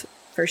dies.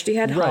 First you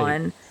had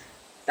Han.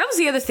 That was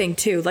the other thing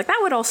too. Like, that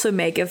would also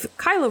make, if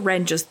Kylo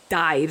Ren just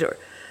died, or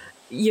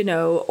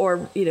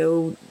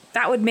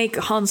that would make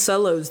Han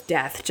Solo's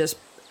death just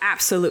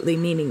absolutely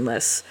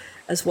meaningless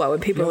as well. When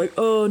people are like,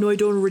 oh, no, I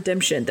don't want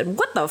redemption. Then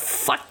what the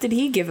fuck did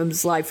he give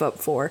his life up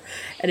for?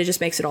 And it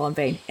just makes it all in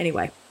vain.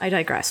 Anyway, I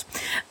digress.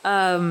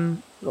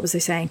 What was I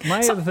saying? My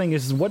other thing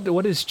is,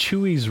 what is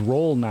Chewie's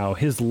role now?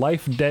 His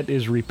life debt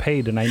is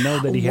repaid, and I know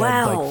that he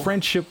had like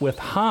friendship with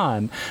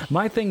Han.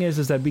 My thing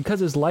is that because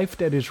his life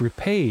debt is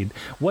repaid,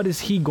 what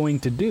is he going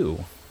to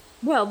do?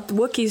 Well,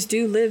 Wookiees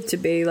do live to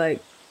be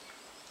like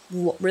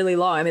really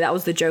long. I mean, that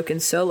was the joke in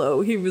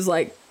Solo. He was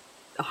like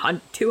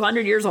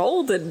 200 years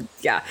old, and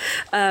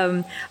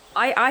I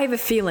have a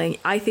feeling,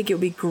 I think it would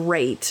be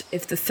great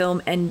if the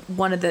film, and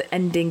one of the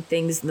ending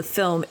things in the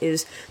film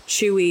is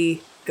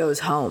Chewie goes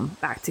home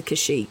back to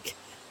Kashyyyk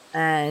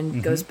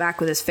and goes back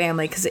with his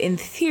family, because in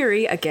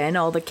theory, again,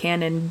 all the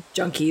canon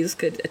junkies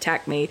could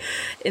attack me,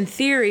 in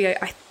theory,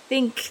 I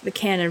think the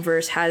canon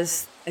verse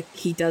has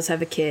he does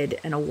have a kid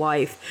and a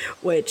wife,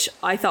 which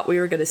I thought we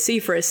were going to see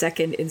for a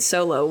second in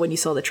Solo when you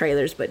saw the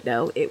trailers, but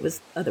no, it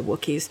was other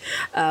Wookiees,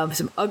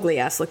 some ugly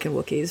ass looking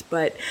Wookiees.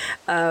 But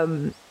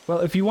well,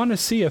 if you want to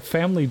see a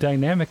family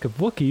dynamic of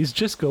Wookiees,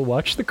 just go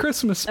watch the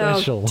Christmas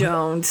special. Oh,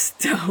 don't,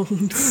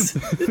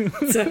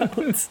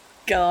 don't,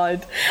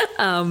 God.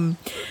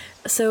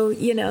 So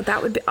that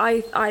would be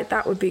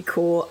that would be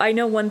cool. I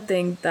know one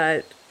thing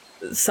that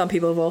some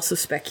people have also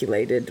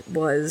speculated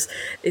was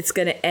it's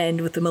going to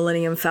end with the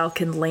Millennium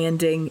Falcon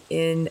landing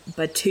in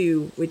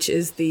Batuu, which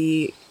is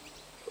the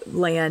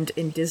land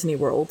in Disney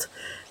World,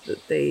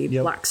 the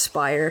Black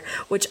Spire,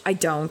 which I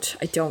don't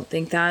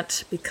think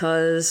that,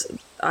 because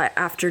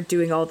after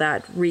doing all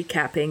that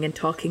recapping and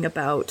talking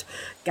about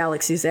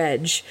Galaxy's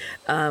Edge,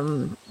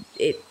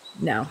 it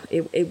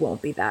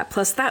won't be that.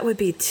 Plus, that would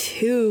be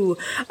too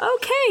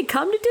okay.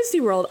 Come to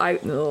Disney World.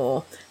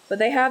 But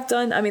they have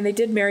done. I mean, they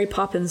did Mary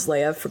Poppins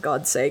Leia, for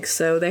God's sake.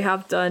 So they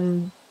have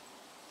done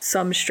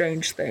some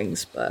strange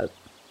things. But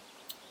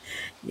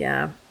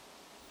yeah,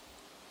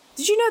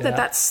 did you know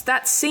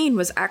that scene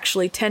was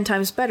actually 10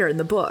 times better in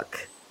the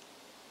book?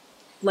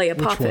 Leia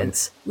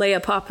Poppins.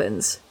 Leia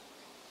Poppins.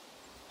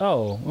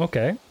 Oh,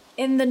 okay.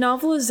 In the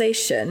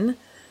novelization,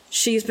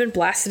 she's been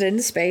blasted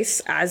into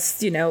space, as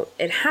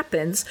it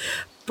happens,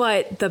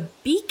 but the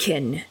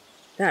beacon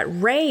that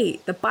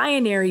Rey, the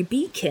binary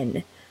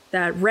beacon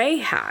that Rey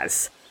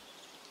has,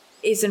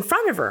 is in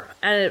front of her,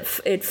 and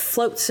it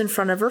floats in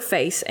front of her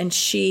face, and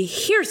she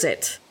hears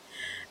it,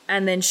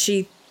 and then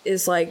she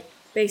is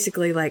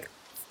basically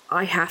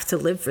I have to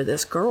live for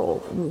this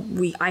girl.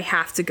 I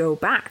have to go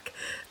back,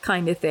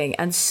 kind of thing.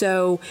 And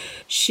so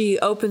she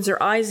opens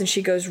her eyes and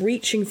she goes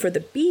reaching for the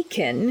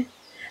beacon.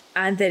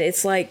 And then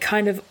it's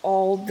kind of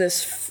all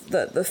this,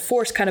 the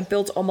Force kind of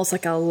built almost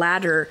like a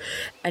ladder.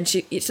 And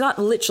it's not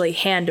literally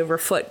hand over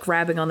foot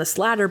grabbing on this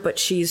ladder, but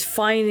she's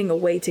finding a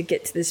way to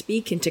get to this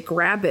beacon to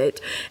grab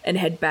it and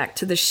head back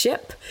to the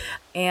ship.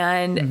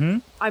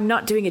 And I'm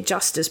not doing it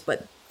justice,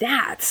 but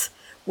that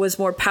was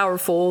more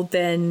powerful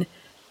than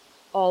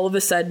all of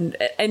a sudden.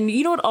 And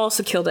you know what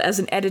also killed it as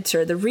an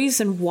editor? The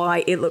reason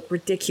why it looked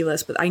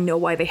ridiculous, but I know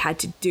why they had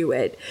to do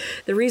it.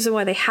 The reason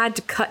why they had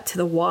to cut to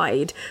the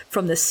wide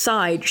from the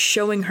side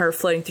showing her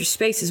floating through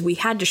space is we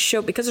had to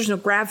show, because there's no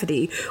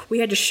gravity, we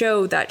had to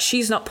show that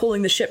she's not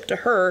pulling the ship to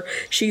her,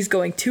 she's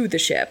going to the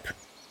ship.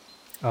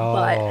 Oh.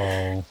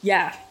 But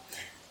yeah.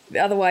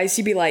 Otherwise,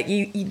 you'd be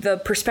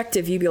the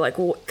perspective, you'd be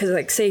well,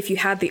 because say if you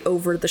had the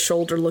over the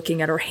shoulder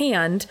looking at her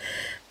hand.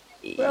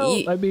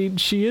 Well, I mean,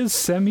 she is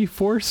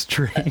semi-force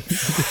trained.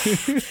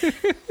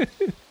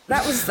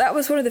 That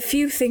was one of the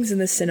few things in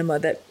the cinema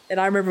and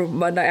I remember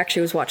when I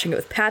actually was watching it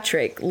with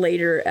Patrick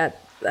later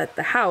at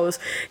the house,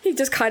 he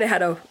just kind of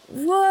had a,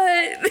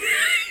 what?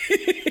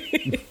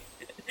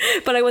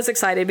 But I was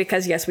excited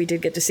because, yes, we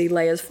did get to see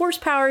Leia's force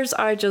powers.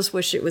 I just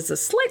wish it was a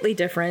slightly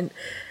different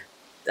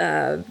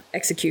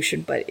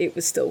execution, but it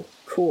was still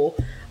cool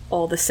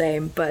all the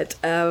same. But,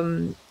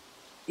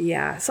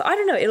 yeah, so I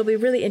don't know. It'll be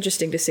really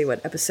interesting to see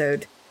what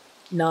episode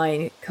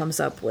 9 comes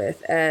up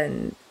with.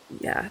 And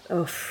yeah,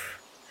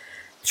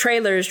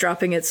 trailers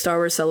dropping at Star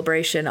Wars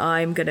Celebration.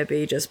 I'm going to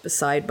be just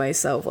beside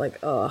myself. I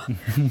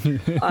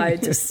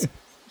just,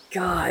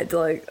 God,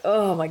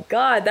 oh my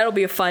God, that'll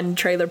be a fun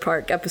trailer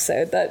park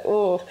episode. But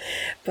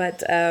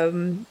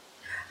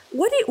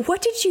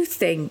what did you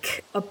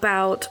think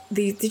about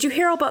did you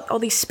hear about all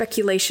these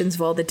speculations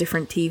of all the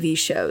different TV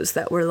shows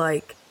that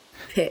were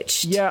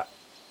pitched? Yeah.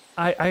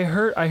 I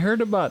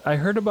heard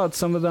about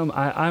some of them.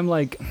 I'm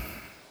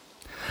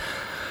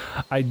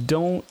I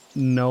don't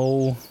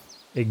know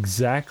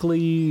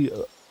exactly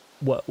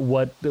what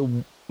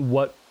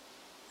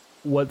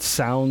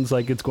sounds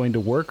like it's going to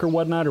work or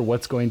whatnot, or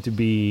what's going to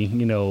be,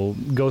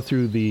 go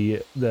through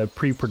the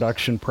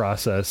pre-production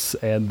process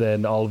and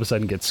then all of a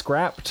sudden get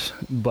scrapped.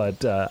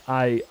 But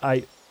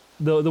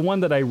the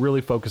one that I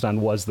really focused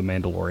on was The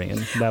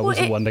Mandalorian. That was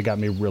the one that got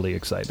me really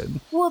excited.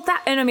 Well,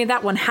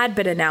 that one had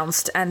been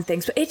announced and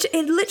things, but it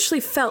literally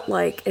felt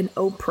like an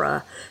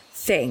Oprah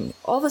thing.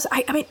 All this,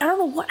 I don't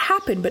know what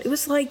happened, but it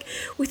was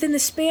within the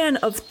span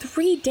of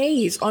 3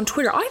 days on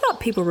Twitter, I thought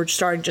people were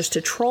starting just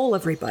to troll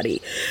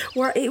everybody,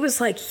 where it was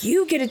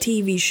you get a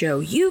TV show,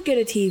 you get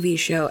a TV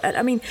show.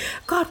 And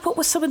God, what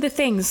was some of the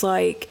things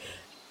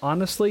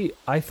Honestly,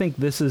 I think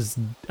this is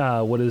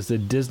what is the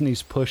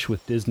Disney's push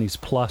with Disney's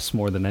Plus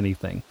more than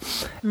anything.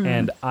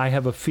 And I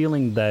have a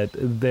feeling that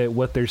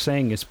what they're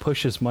saying is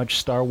push as much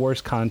Star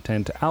Wars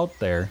content out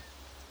there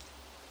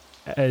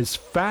as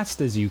fast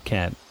as you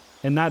can.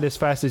 And not as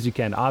fast as you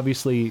can.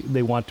 Obviously,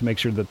 they want to make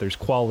sure that there's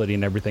quality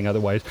and everything.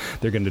 Otherwise,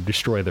 they're going to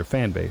destroy their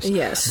fan base.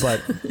 Yes.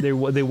 But they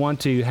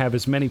want to have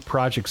as many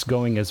projects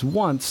going as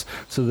once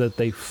so that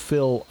they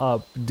fill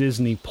up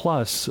Disney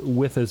Plus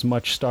with as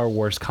much Star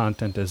Wars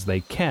content as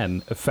they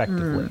can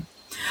effectively.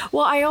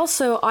 Well,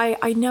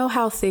 I know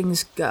how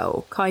things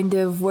go, kind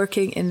of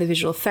working in the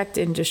visual effect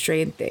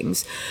industry and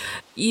things.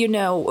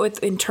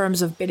 In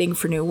terms of bidding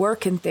for new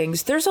work and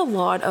things, there's a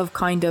lot of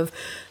kind of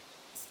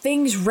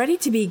things ready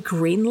to be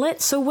greenlit.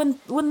 So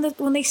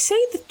when they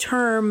say the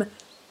term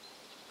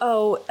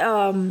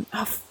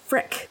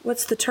frick.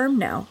 What's the term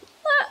now?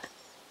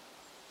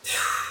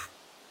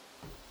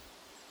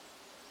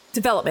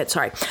 Development,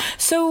 sorry.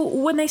 So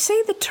when they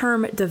say the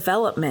term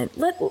development,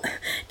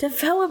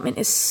 development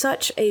is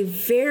such a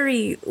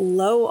very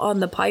low on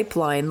the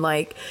pipeline.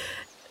 Like,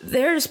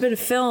 there's been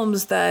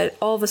films that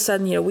all of a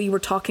sudden, we were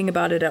talking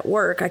about it at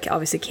work. I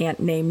obviously can't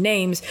name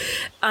names.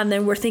 And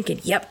then we're thinking,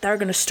 yep, they're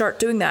going to start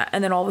doing that.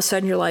 And then all of a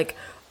sudden you're like,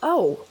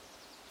 2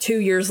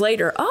 years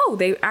later,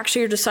 they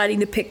actually are deciding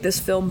to pick this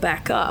film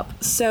back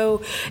up.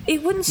 So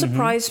it wouldn't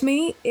surprise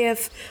me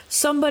if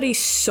somebody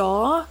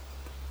saw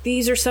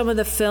these are some of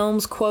the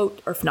films,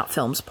 quote, or not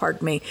films,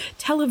 pardon me,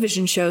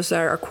 television shows that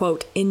are,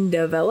 quote, in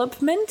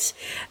development.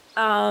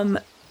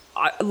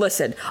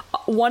 Listen,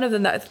 one of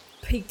them that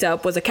peaked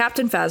up was a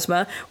Captain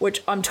Phasma,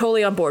 which I'm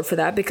totally on board for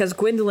that because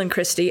Gwendoline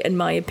Christie, in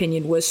my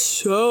opinion, was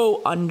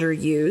so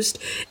underused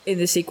in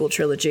the sequel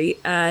trilogy.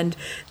 And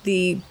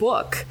the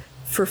book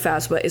for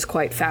Phasma is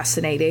quite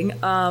fascinating.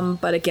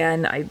 But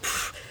again,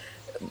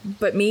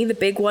 the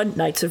big one,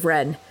 Knights of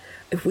Ren.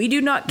 If we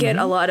do not get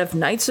a lot of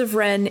Knights of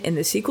Ren in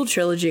the sequel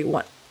trilogy,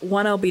 one,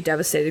 I'll be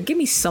devastated. Give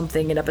me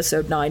something in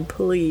episode 9,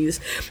 please.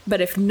 But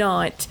if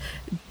not,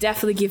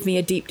 definitely give me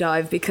a deep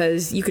dive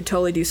because you could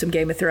totally do some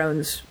Game of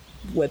Thrones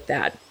with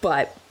that.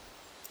 But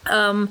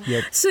so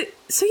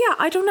yeah,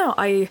 I don't know.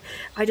 I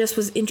just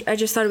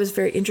thought it was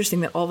very interesting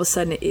that all of a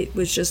sudden it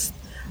was just,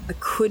 I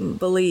couldn't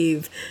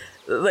believe,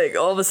 like,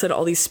 all of a sudden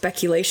all these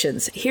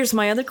speculations. Here's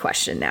my other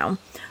question now.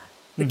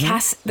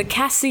 The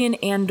Cassian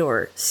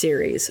Andor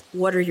series.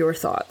 What are your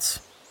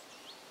thoughts?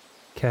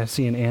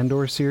 Cassian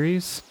Andor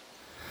series?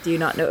 Do you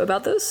not know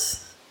about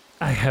this?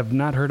 I have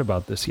not heard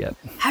about this yet.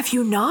 Have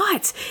you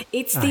not?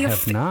 It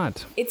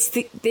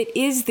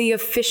is the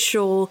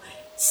official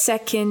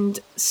second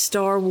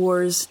Star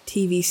Wars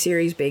TV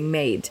series being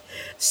made.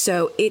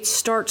 So it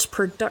starts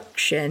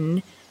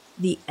production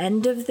the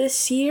end of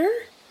this year.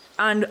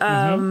 And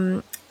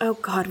oh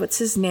God, what's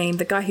his name?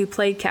 The guy who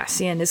played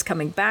Cassian is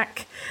coming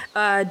back.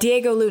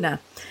 Diego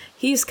Luna.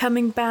 He's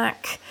coming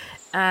back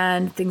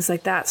and things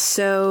like that.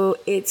 So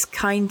it's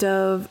kind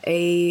of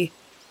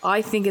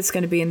I think it's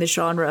going to be in the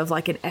genre of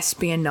like an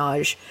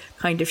espionage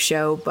kind of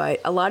show. But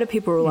a lot of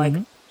people were like,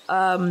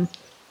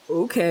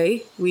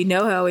 okay, we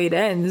know how it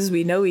ends.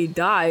 We know he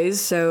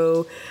dies.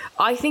 So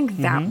I think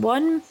that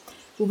one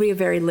will be a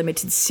very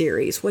limited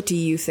series. What do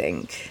you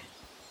think?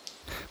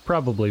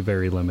 Probably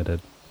very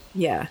limited.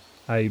 Yeah.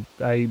 I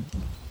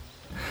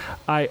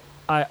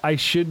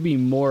should be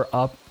more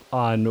up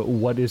on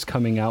what is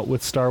coming out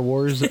with Star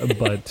Wars,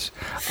 but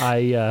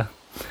you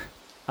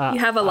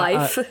have a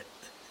life.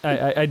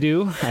 I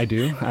do.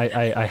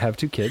 I have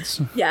 2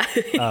 kids. Yeah.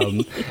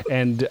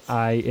 And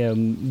I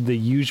am the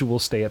usual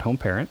stay-at-home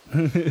parent.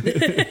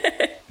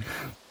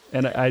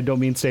 And I don't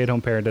mean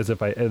stay-at-home parent as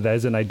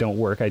in I don't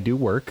work. I do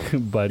work,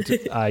 but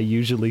I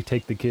usually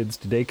take the kids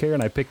to daycare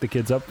and I pick the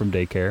kids up from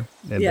daycare.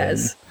 And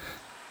yes.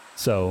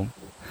 So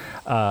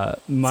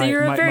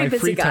you're a very busy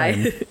free guy.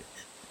 time.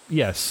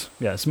 Yes.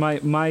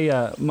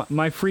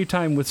 My free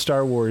time with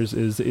Star Wars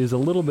is a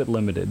little bit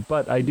limited,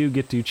 but I do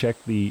get to check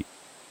the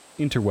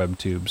interweb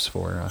tubes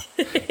for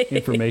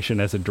information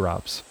as it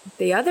drops.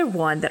 The other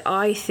one that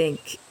I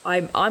think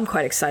I'm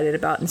quite excited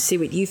about and see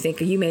what you think.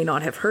 You may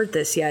not have heard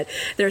this yet.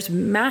 There's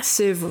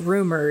massive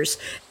rumors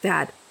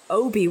that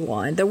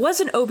Obi-Wan. There was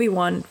an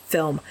Obi-Wan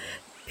film.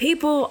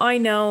 People I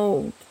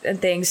know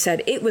and things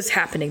said it was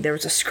happening. There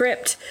was a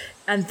script,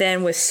 and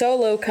then with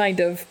Solo kind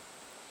of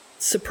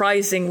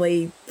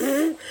surprisingly,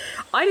 I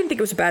didn't think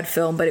it was a bad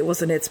film, but it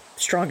wasn't its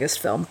strongest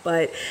film.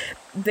 But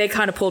they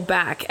kind of pulled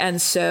back,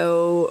 and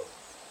so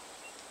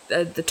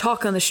the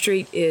talk on the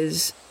street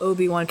is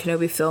Obi-Wan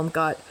Kenobi film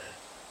got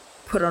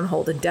put on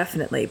hold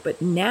indefinitely.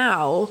 But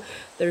now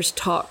there's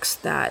talks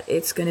that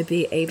it's going to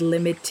be a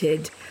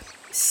limited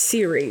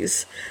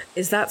series.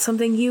 Is that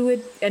something you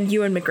would, and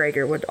Ewan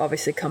McGregor would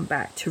obviously come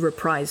back to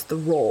reprise the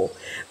role.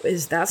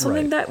 Is that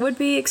something that would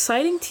be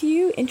exciting to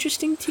you,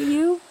 interesting to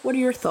you? What are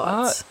your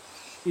thoughts?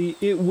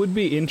 It would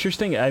be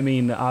interesting. I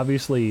mean,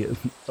 obviously,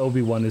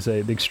 Obi-Wan is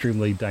an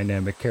extremely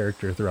dynamic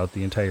character throughout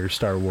the entire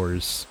Star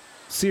Wars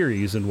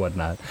series and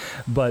whatnot.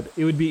 But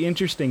it would be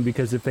interesting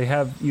because if they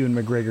have Ewan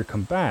McGregor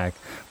come back,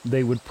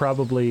 they would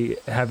probably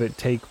have it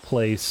take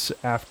place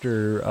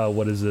after,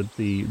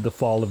 the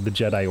fall of the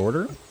Jedi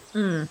Order.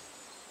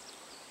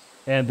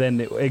 And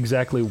then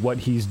exactly what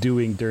he's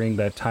doing during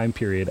that time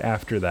period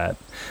after that,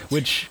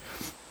 which,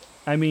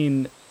 I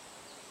mean,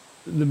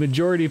 the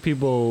majority of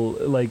people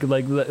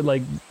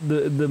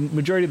the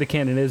majority of the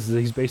canon is that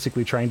he's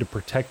basically trying to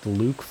protect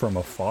Luke from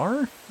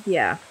afar.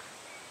 Yeah.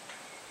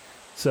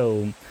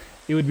 So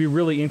it would be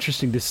really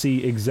interesting to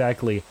see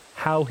exactly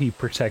how he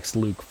protects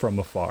Luke from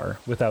afar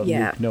without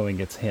Luke knowing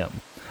it's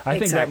him. I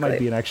think that might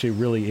be an actually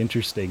really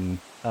interesting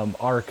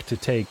arc to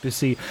take, to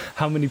see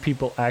how many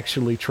people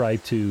actually try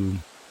to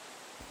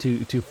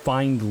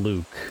find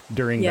Luke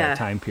during that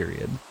time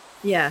period.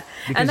 Yeah,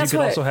 because and that's you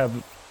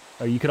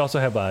could also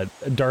have a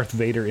Darth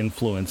Vader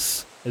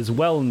influence as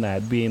well in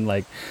that, being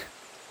like,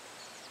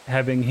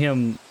 having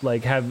him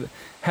like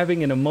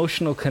having an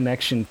emotional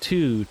connection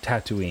to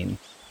Tatooine,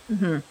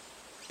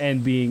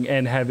 and being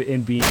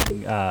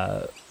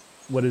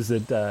what is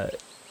it?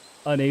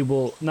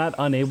 Not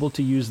unable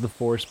to use the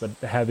Force, but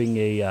having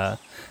a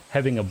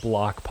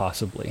block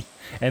possibly,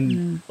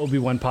 and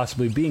Obi-Wan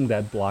possibly being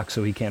that block,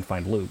 so he can't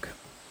find Luke.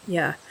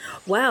 Yeah.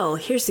 Well,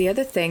 here's the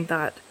other thing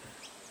that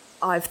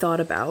I've thought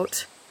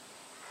about.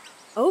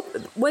 Oh,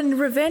 when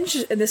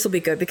Revenge, and this will be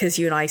good because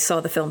you and I saw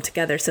the film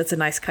together, so it's a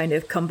nice kind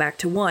of comeback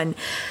to one.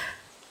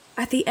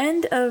 At the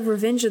end of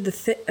Revenge of the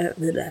Sith,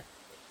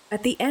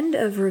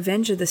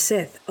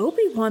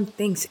 Obi-Wan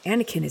thinks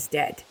Anakin is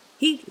dead.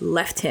 He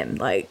left him,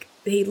 like,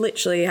 he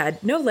literally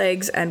had no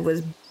legs and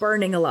was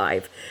burning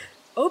alive.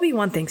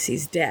 Obi-Wan thinks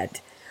he's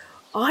dead.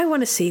 I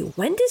want to see,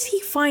 when does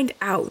he find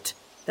out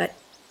that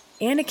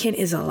Anakin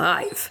is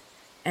alive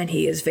and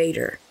he is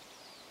Vader?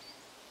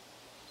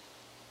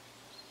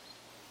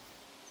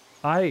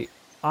 I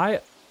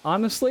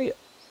honestly,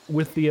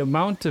 with the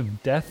amount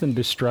of death and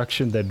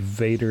destruction that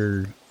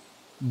Vader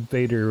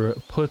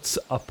puts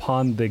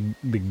upon the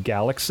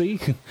galaxy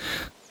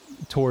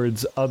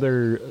towards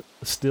other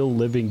still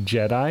living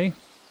Jedi,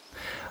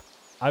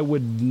 I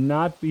would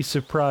not be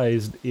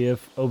surprised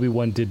if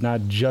Obi-Wan did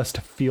not just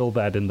feel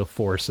that in the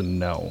Force and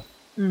know.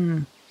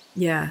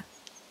 Yeah.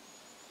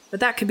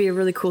 But that could be a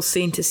really cool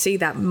scene to see,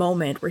 that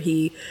moment where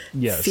he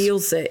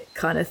feels it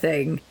kind of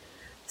thing.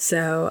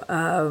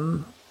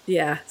 So,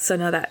 yeah, so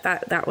no,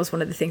 that was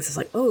one of the things. It's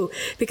like, oh,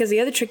 because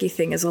the other tricky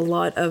thing is a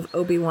lot of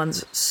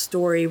Obi-Wan's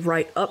story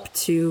right up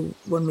to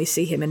when we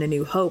see him in A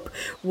New Hope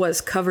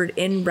was covered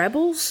in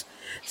Rebels.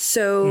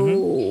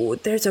 So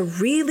there's a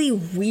really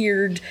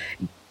weird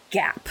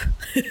gap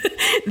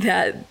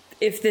that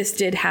if this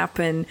did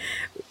happen,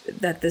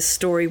 that this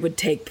story would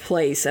take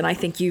place. And I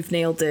think you've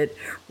nailed it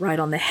right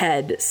on the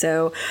head.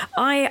 So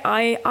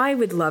I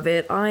would love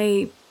it.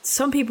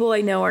 Some people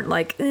I know aren't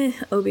like,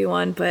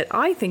 Obi-Wan, but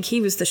I think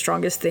he was the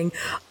strongest thing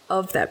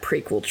of that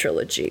prequel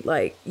trilogy.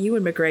 Like,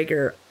 Ewan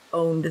McGregor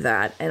owned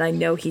that, and I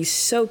know he's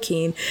so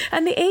keen.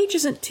 And the age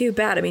isn't too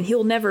bad. I mean,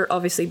 he'll never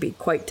obviously be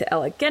quite to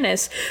Alec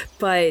Guinness,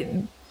 but,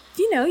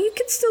 you know, you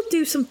can still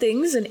do some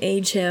things and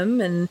age him.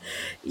 And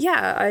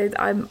yeah,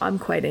 I'm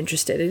quite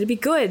interested. It'd be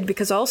good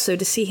because also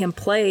to see him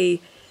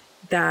play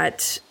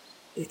that,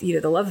 you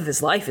know, the love of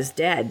his life is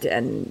dead.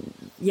 And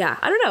yeah,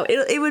 I don't know.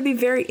 It would be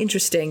very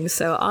interesting.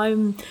 So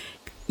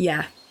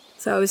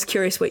so I was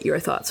curious what your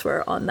thoughts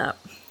were on that.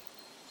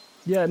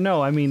 Yeah,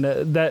 no, I mean,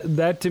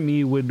 that to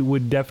me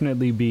would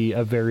definitely be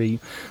a very,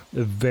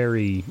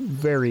 very,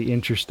 very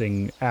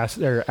interesting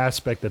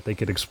aspect that they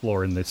could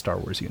explore in the Star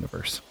Wars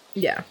universe.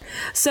 Yeah.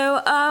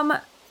 So,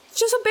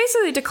 just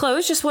basically to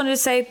close, just wanted to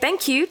say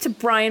thank you to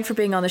Brian for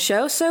being on the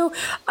show. So,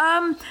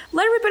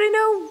 let everybody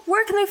know,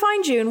 where can they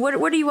find you and what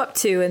are you up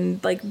to,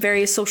 and like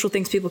various social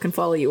things people can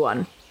follow you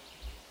on.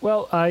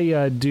 Well,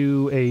 I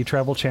do a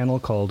travel channel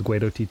called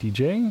Guido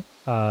TTJ.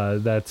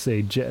 That's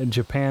a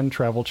Japan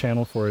travel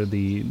channel for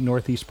the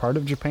northeast part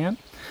of Japan.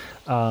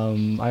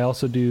 I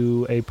also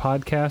do a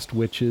podcast,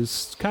 which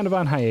is kind of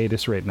on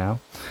hiatus right now,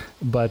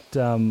 but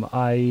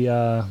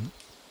I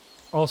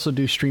also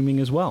do streaming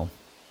as well.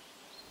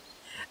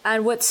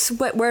 And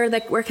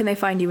where can they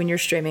find you when you're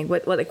streaming?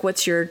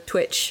 What's your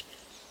Twitch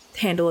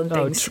handle and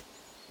things?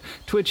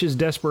 Twitch is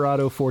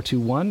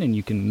Desperado421, and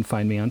you can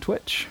find me on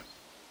Twitch.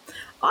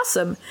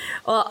 Awesome.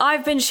 Well,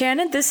 I've been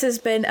Shannon. This has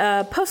been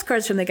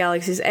Postcards from the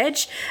Galaxy's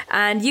Edge,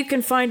 and you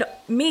can find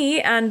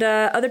me and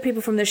other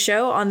people from the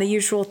show on the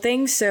usual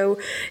things. So,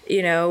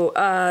 you know,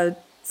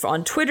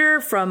 on Twitter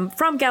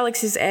from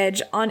Galaxy's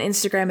Edge, on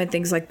Instagram and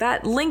things like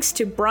that. Links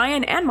to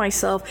Brian and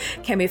myself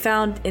can be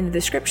found in the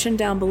description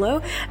down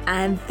below.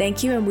 And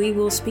thank you, and we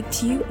will speak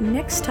to you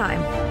next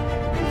time.